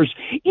Rodgers,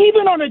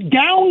 even on a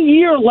down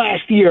year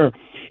last year,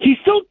 he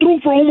still threw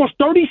for almost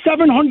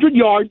 3,700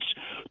 yards,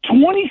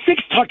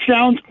 26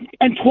 touchdowns,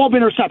 and 12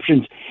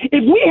 interceptions.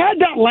 If we had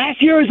that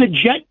last year as a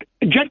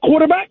Jet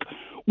quarterback,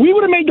 we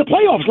would have made the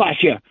playoffs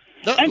last year.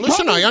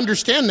 Listen, I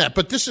understand that,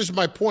 but this is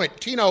my point.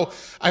 Tino,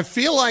 I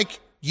feel like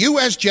you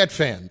as Jet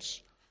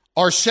fans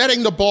are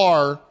setting the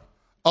bar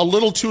a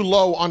little too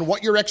low on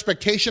what your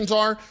expectations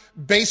are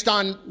based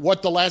on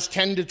what the last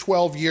 10 to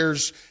 12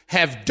 years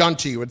have done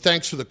to you. And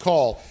thanks for the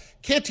call.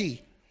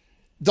 Canty,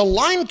 the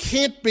line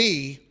can't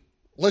be,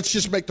 let's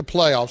just make the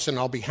playoffs and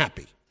I'll be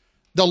happy.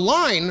 The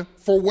line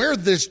for where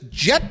this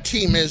Jet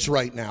team is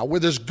right now,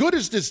 with as good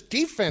as this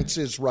defense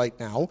is right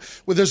now,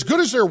 with as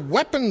good as their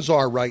weapons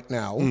are right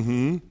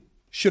now,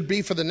 should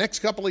be for the next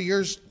couple of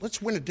years,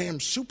 let's win a damn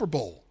Super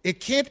Bowl. It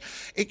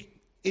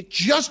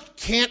just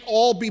can't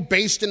all be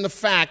based in the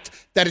fact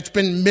that it's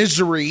been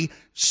misery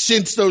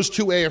since those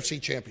two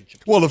AFC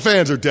championships. Well, the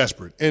fans are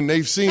desperate, and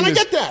they've seen I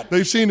get that.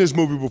 They've seen this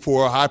movie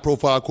before, a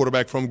high-profile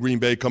quarterback from Green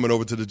Bay coming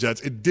over to the Jets.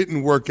 It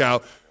didn't work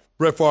out.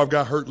 Brett Favre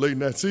got hurt late in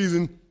that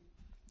season,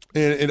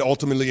 and it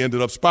ultimately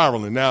ended up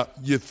spiraling. Now,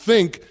 you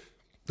think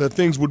that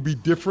things would be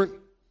different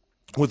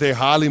with a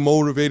highly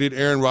motivated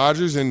Aaron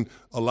Rodgers and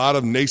a lot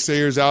of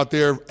naysayers out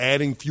there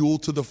adding fuel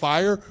to the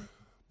fire.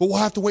 But we'll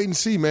have to wait and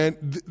see, man.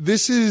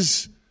 This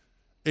is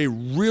a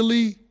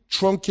really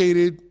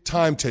truncated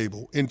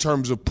timetable in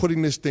terms of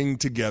putting this thing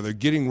together,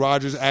 getting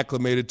Rodgers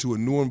acclimated to a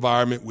new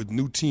environment with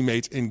new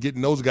teammates and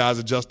getting those guys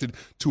adjusted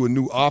to a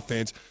new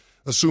offense,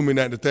 assuming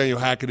that Nathaniel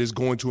Hackett is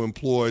going to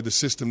employ the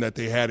system that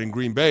they had in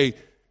Green Bay.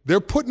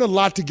 They're putting a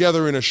lot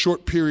together in a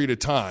short period of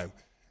time.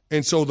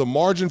 And so the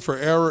margin for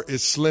error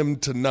is slim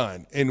to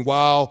none. And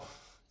while,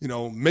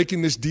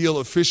 making this deal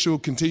official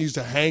continues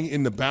to hang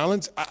in the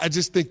balance, I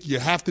just think you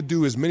have to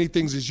do as many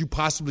things as you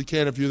possibly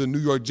can if you're the New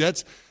York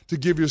Jets to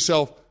give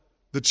yourself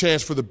the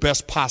chance for the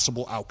best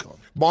possible outcome.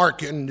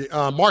 Mark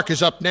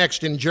is up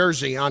next in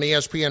Jersey on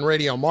ESPN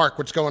Radio. Mark,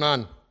 what's going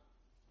on?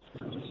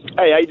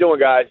 Hey, how you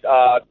doing, guys?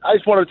 I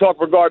just wanted to talk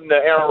regarding the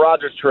Aaron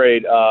Rodgers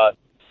trade.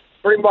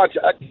 Pretty much,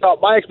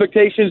 my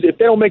expectations, if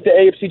they don't make the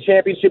AFC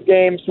Championship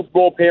game, Super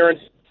Bowl appearance,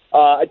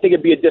 I think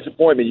it'd be a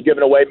disappointment. You're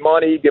giving away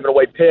money, giving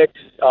away picks.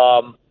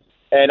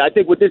 And I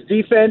think with this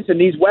defense and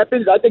these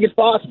weapons, I think it's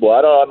possible.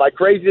 I don't know. Am I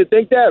crazy to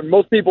think that?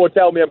 Most people would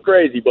tell me I'm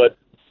crazy, but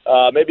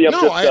maybe I'm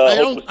just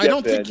I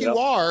don't think you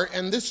are.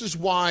 And this is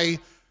why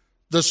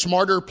the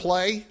smarter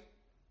play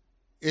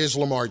is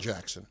Lamar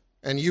Jackson.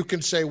 And you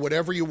can say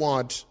whatever you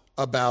want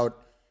about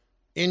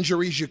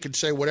injuries. You can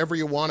say whatever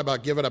you want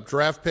about giving up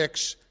draft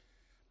picks.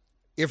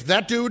 If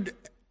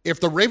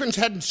the Ravens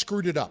hadn't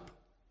screwed it up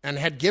and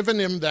had given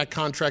him that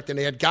contract and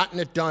they had gotten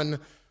it done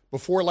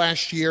before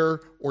last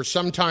year or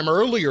sometime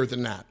earlier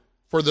than that,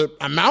 for the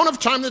amount of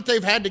time that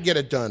they've had to get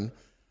it done,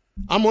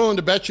 I'm willing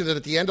to bet you that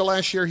at the end of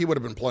last year, he would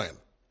have been playing.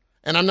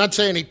 And I'm not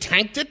saying he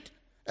tanked it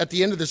at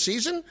the end of the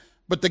season,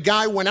 but the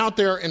guy went out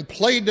there and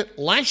played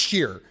last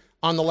year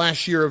on the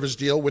last year of his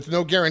deal with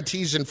no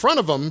guarantees in front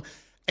of him,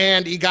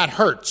 and he got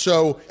hurt.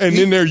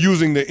 Then they're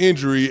using the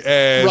injury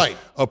as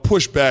a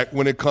pushback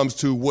when it comes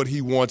to what he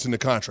wants in the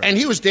contract. And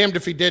he was damned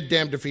if he did,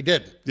 damned if he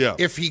didn't. Yeah.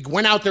 If he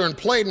went out there and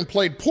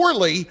played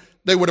poorly,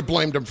 they would have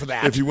blamed him for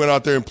that. If he went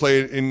out there and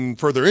played and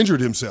further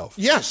injured himself,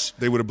 yes,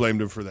 they would have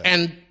blamed him for that.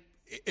 And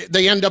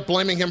they end up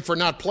blaming him for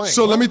not playing.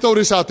 So let me throw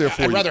this out there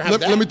for you.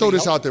 Let me throw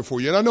this out there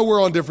for you. And I know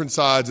we're on different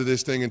sides of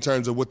this thing in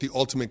terms of what the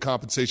ultimate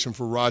compensation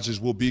for Rodgers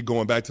will be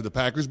going back to the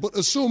Packers, but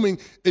assuming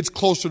it's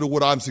closer to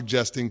what I'm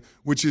suggesting,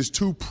 which is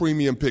 2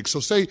 premium picks.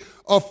 So say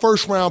a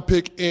first-round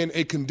pick and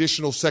a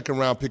conditional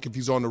second-round pick if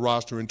he's on the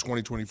roster in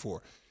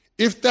 2024.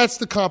 If that's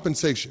the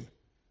compensation,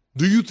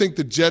 do you think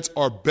the Jets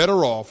are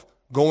better off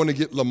going to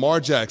get Lamar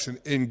Jackson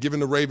and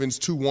giving the Ravens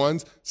 2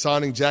 1s,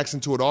 signing Jackson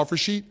to an offer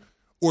sheet?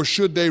 Or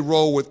should they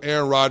roll with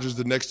Aaron Rodgers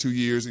the next 2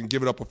 years and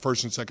give it up a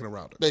first and second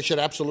rounder? They should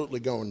absolutely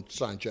go and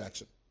sign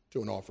Jackson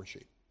to an offer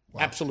sheet.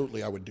 Wow.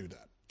 Absolutely, I would do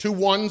that. 2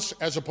 1s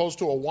as opposed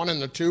to a 1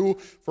 and a 2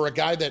 for a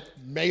guy that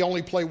may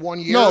only play 1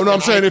 year. No, I'm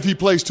saying if he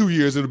plays 2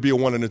 years, it'll be a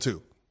 1 and a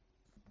 2.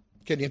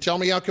 Can you tell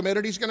me how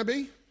committed he's going to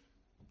be?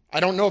 I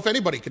don't know if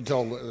anybody can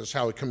tell us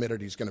how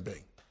committed he's going to be.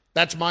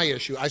 That's my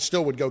issue. I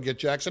still would go get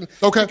Jackson.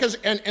 Okay. Because,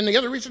 and the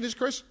other reason is,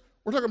 Chris,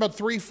 we're talking about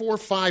 3, 4,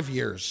 5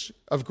 years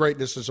of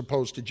greatness as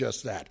opposed to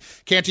just that.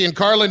 Canty and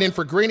Carlin in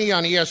for Greeny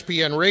on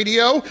ESPN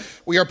Radio.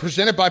 We are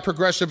presented by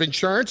Progressive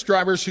Insurance.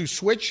 Drivers who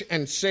switch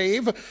and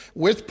save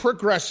with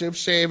Progressive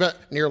save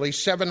nearly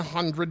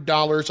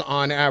 $700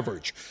 on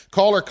average.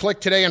 Call or click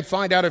today and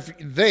find out if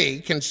they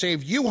can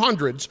save you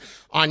hundreds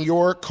on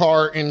your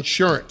car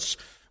insurance.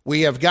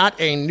 We have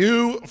got a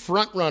new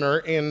front runner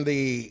in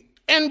the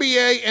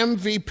NBA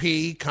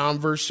MVP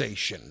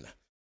conversation.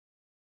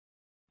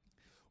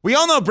 We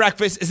all know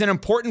breakfast is an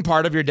important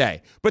part of your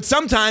day, but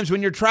sometimes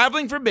when you're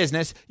traveling for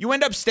business, you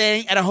end up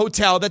staying at a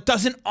hotel that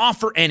doesn't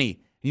offer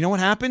any. You know what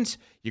happens?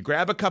 You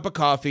grab a cup of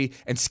coffee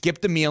and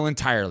skip the meal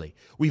entirely.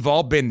 We've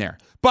all been there.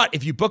 But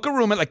if you book a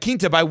room at La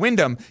Quinta by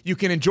Wyndham, you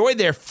can enjoy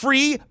their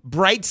free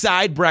Bright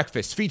Side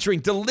breakfast featuring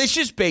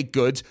delicious baked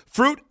goods,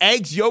 fruit,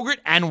 eggs, yogurt,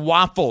 and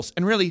waffles.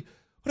 And really,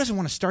 who doesn't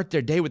want to start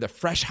their day with a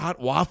fresh, hot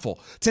waffle?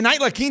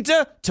 Tonight, La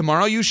Quinta,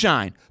 tomorrow you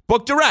shine.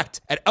 Book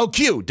direct at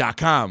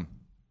LQ.com.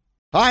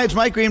 Hi, it's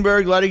Mike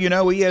Greenberg letting you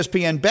know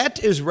ESPN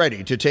Bet is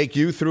ready to take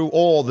you through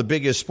all the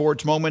biggest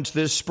sports moments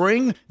this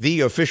spring.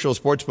 The official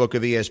sportsbook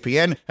of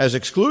ESPN has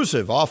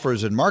exclusive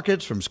offers and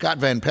markets from Scott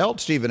Van Pelt,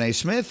 Stephen A.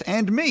 Smith,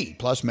 and me,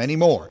 plus many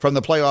more. From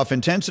the playoff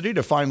intensity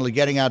to finally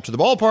getting out to the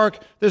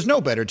ballpark, there's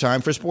no better time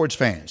for sports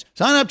fans.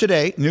 Sign up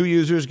today. New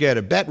users get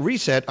a bet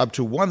reset up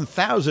to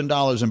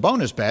 $1,000 in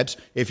bonus bets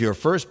if your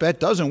first bet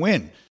doesn't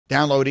win.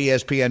 Download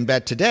ESPN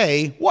Bet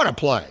today. What a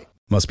play.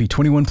 Must be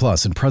 21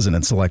 plus and present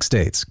in select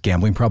states.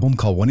 Gambling problem?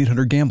 Call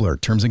 1-800-GAMBLER.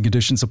 Terms and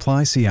conditions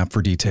apply. See app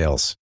for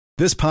details.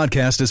 This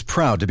podcast is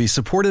proud to be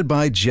supported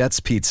by Jets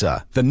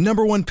Pizza, the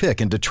 #1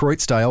 pick in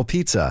Detroit-style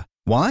pizza.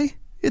 Why?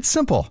 It's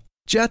simple.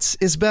 Jets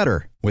is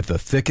better. With the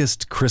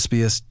thickest,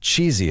 crispiest,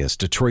 cheesiest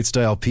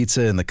Detroit-style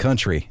pizza in the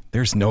country,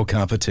 there's no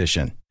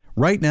competition.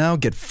 Right now,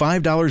 get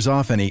 $5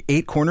 off any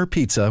 8-corner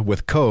pizza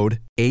with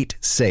code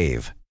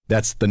 8SAVE.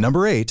 That's the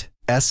number 8,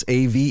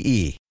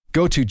 SAVE.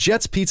 Go to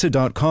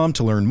jetspizza.com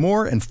to learn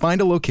more and find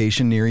a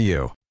location near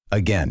you.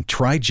 Again,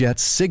 try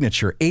Jet's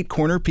signature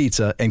 8-corner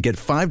pizza and get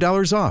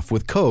 $5 off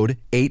with code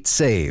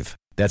 8SAVE.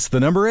 That's the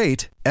number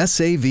 8,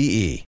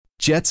 SAVE.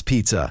 Jet's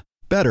Pizza.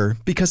 Better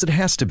because it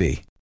has to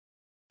be.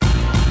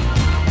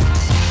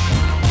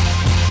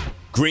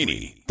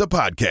 Greeny, the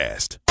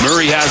podcast.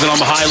 Murray has it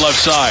on the high left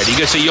side. He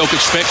gets a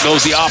Jokic pick,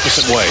 goes the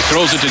opposite way.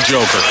 Throws it to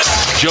Joker.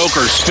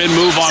 Joker, spin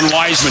move on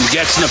Wiseman.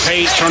 Gets in the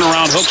paint,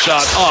 turnaround hook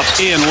shot, up,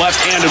 in,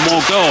 left-handed,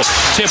 won't go.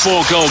 Tip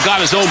won't go. Got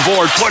his own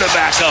board, put it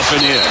back up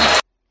and in.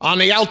 On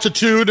the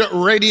Altitude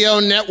Radio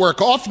Network.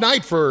 Off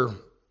night for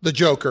the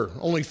Joker.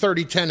 Only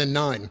 30, 10, and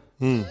 9.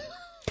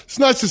 It's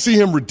nice to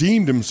see him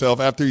redeemed himself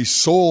after he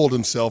sold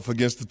himself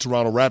against the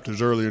Toronto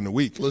Raptors earlier in the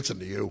week. Listen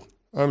to you.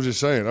 I'm just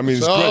saying. I mean,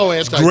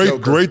 it's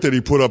great that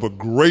he put up a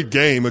great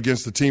game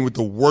against the team with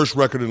the worst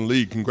record in the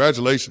league.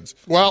 Congratulations.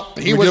 Well,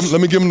 let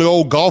me give him the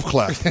old golf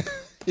clap.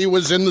 He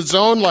was in the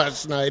zone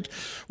last night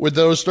with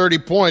those 30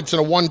 points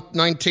and a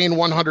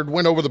 119-100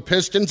 win over the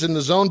Pistons. In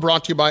the Zone,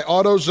 brought to you by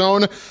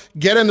AutoZone.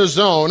 Get in the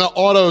zone,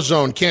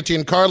 AutoZone. Canty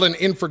and Carlin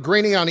in for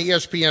Greeny on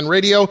ESPN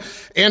Radio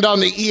and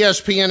on the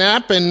ESPN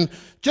app. And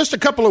just a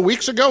couple of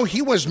weeks ago,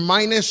 he was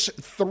minus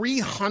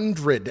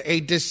 300,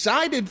 a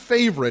decided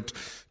favorite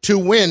to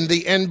win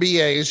the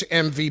NBA's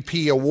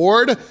MVP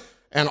award.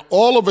 And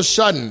all of a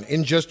sudden,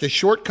 in just a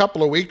short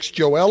couple of weeks,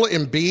 Joel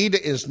Embiid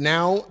is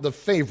now the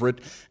favorite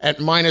at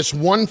minus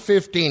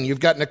 115.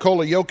 You've got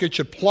Nikola Jokic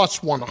at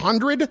plus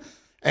 100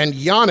 and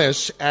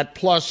Giannis at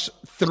plus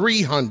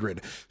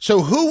 300.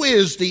 So who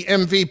is the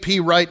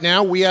MVP right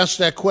now? We asked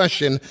that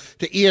question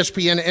to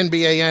ESPN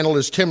NBA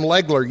analyst Tim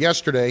Legler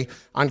yesterday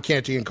on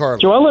Canty and Carlin.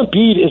 Joel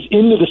Embiid is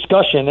in the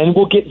discussion and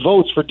will get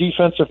votes for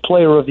Defensive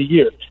Player of the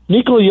Year.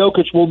 Nikola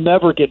Jokic will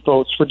never get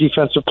votes for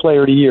Defensive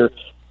Player of the Year.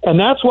 And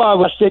that's why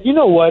I said, you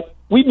know what?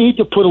 We need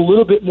to put a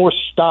little bit more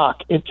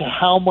stock into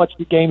how much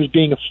the game is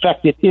being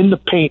affected in the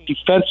paint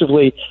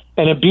defensively,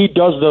 and Embiid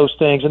does those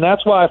things. And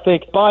that's why I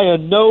think by a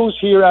nose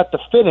here at the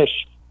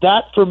finish,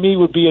 that for me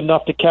would be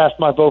enough to cast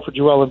my vote for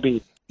Joel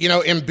Embiid. You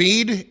know,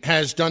 Embiid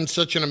has done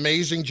such an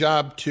amazing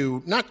job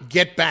to not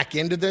get back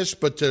into this,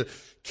 but to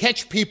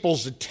catch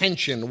people's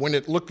attention when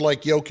it looked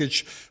like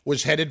Jokic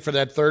was headed for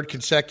that third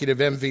consecutive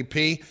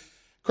MVP.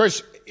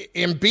 Chris,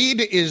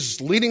 Embiid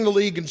is leading the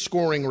league in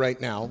scoring right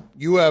now.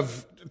 You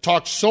have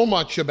talked so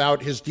much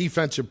about his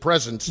defensive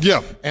presence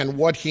and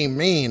what he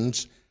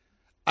means.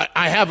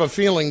 I have a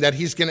feeling that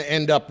he's going to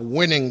end up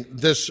winning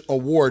this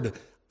award.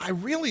 I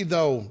really,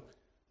 though,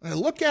 when I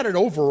look at it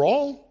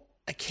overall,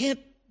 I can't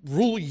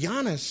rule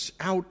Giannis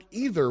out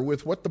either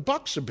with what the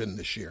Bucks have been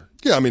this year.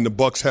 Yeah, I mean, the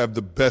Bucks have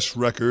the best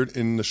record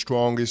in the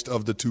strongest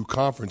of the two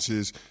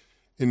conferences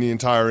in the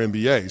entire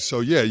NBA. So,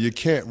 yeah, you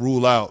can't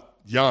rule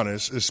out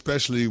Giannis,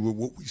 especially with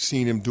what we've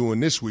seen him doing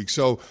this week.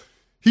 So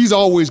he's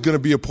always going to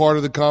be a part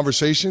of the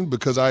conversation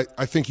because I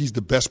think he's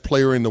the best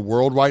player in the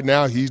world right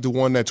now. He's the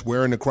one that's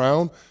wearing the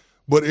crown.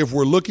 But if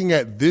we're looking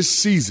at this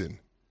season,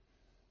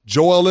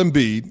 Joel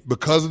Embiid,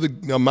 because of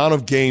the amount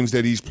of games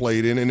that he's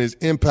played in and his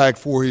impact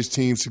for his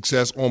team's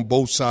success on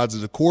both sides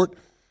of the court,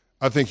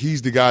 I think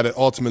he's the guy that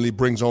ultimately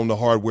brings home the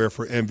hardware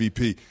for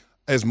MVP.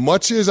 As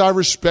much as I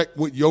respect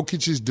what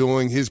Jokic is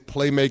doing, his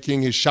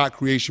playmaking, his shot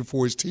creation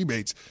for his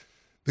teammates,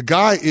 the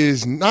guy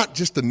is not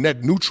just a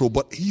net neutral,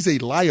 but he's a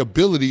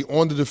liability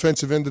on the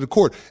defensive end of the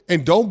court.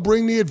 And don't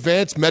bring the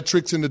advanced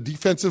metrics in the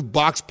defensive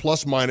box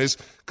plus minus,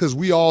 because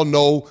we all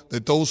know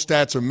that those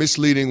stats are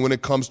misleading when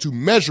it comes to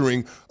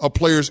measuring a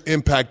player's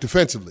impact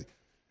defensively.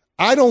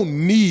 I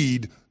don't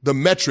need the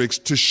metrics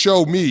to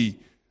show me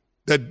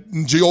that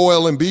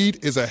Joel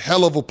Embiid is a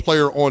hell of a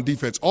player on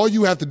defense. All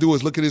you have to do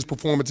is look at his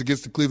performance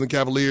against the Cleveland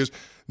Cavaliers,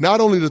 not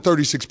only the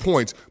 36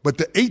 points, but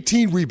the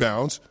 18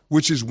 rebounds,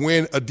 which is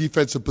when a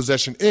defensive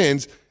possession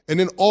ends, and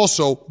then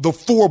also the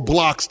 4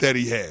 blocks that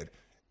he had.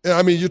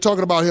 I mean, you're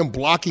talking about him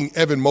blocking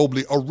Evan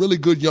Mobley, a really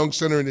good young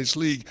center in this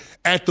league,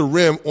 at the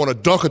rim on a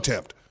dunk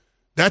attempt.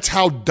 That's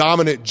how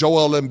dominant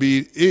Joel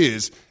Embiid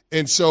is.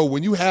 And so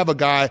when you have a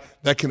guy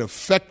that can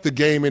affect the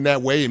game in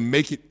that way and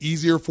make it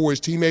easier for his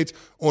teammates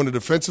on the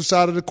defensive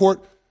side of the court,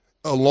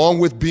 along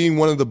with being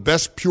one of the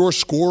best pure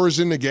scorers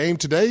in the game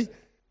today,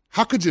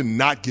 how could you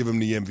not give him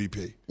the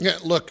MVP? Yeah,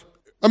 look.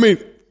 I mean,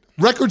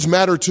 records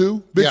matter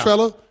too, big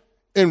fella.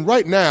 And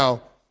right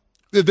now,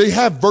 they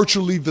have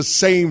virtually the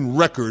same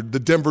record, the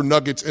Denver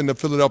Nuggets and the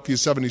Philadelphia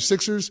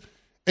 76ers.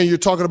 And you're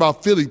talking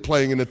about Philly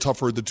playing in the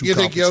tougher of the two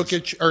conferences. You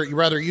think Jokic, or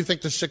rather, you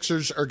think the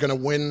Sixers are going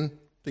to win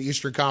the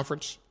Eastern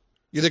Conference?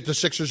 You think the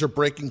Sixers are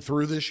breaking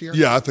through this year?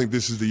 Yeah, I think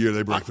this is the year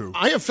they break through.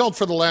 I have felt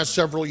for the last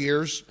several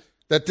years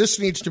that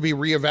this needs to be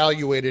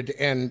reevaluated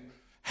and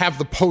have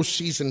the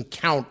postseason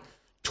count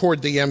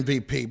toward the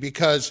MVP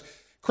because,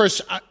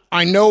 Chris,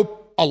 I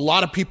know a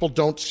lot of people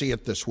don't see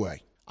it this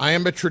way. I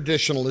am a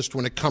traditionalist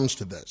when it comes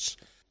to this.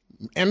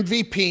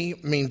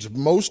 MVP means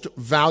most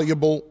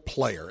valuable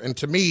player. And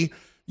to me,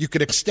 you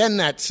could extend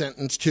that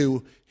sentence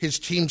to his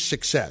team's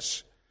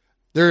success.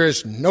 There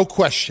is no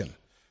question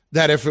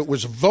that if it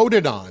was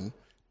voted on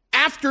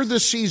after the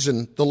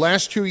season, the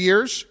last 2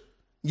 years,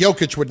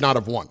 Jokic would not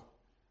have won.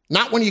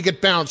 Not when you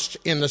get bounced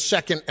in the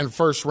second and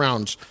first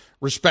rounds,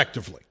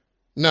 respectively.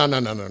 No.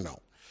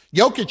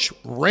 Jokic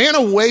ran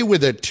away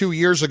with it 2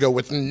 years ago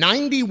with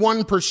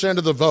 91%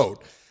 of the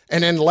vote.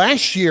 And then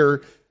last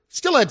year,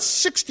 still had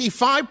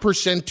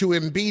 65% to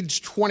Embiid's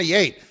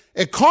 28%.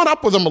 It caught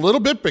up with him a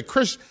little bit, but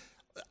Chris,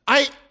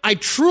 I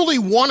truly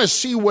want to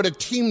see what a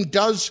team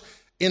does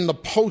in the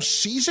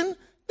postseason.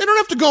 They don't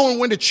have to go and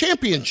win a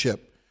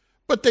championship,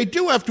 but they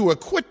do have to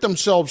acquit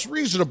themselves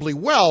reasonably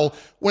well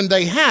when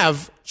they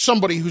have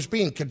somebody who's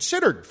being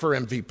considered for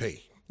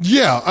MVP.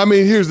 Yeah, I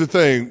mean, here's the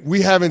thing.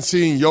 We haven't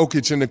seen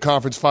Jokic in the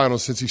conference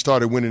finals since he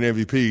started winning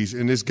MVPs,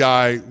 and this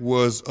guy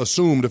was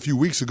assumed a few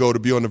weeks ago to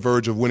be on the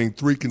verge of winning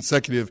 3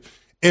 consecutive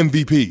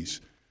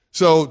MVPs.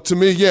 So, to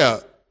me, yeah,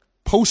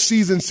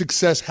 postseason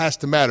success has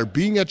to matter.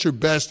 Being at your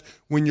best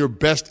when your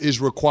best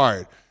is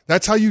required.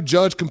 That's how you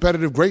judge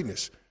competitive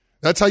greatness.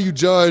 That's how you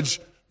judge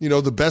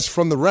the best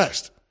from the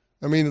rest.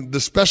 I mean, the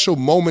special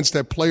moments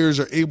that players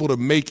are able to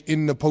make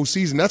in the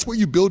postseason, that's where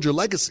you build your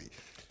legacy.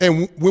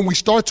 And when we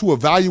start to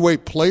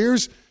evaluate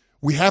players,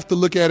 we have to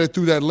look at it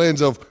through that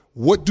lens of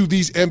what do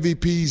these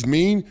MVPs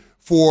mean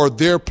for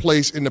their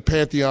place in the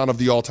pantheon of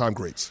the all-time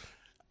greats.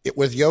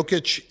 With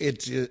Jokic,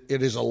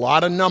 it is a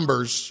lot of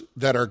numbers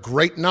that are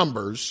great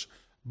numbers,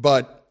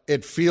 but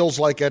it feels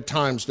like at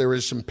times there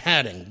is some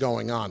padding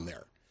going on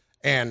there.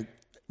 And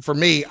for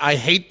me, I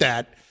hate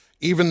that.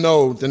 Even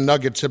though the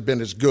Nuggets have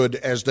been as good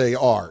as they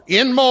are.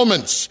 In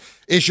moments,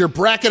 is your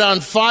bracket on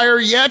fire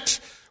yet?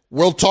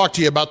 We'll talk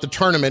to you about the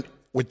tournament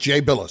with Jay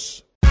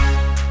Billis.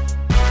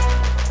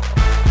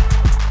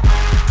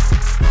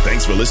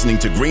 Thanks for listening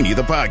to Greeny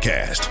the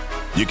podcast.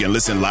 You can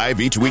listen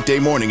live each weekday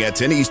morning at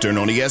 10 Eastern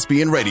on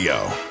ESPN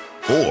Radio.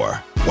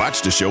 Or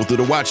watch the show through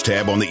the Watch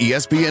tab on the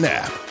ESPN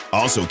app.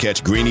 Also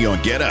catch Greeny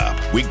on Get Up,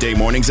 weekday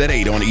mornings at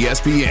 8 on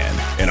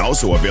ESPN. And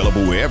also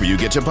available wherever you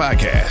get your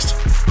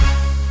podcast.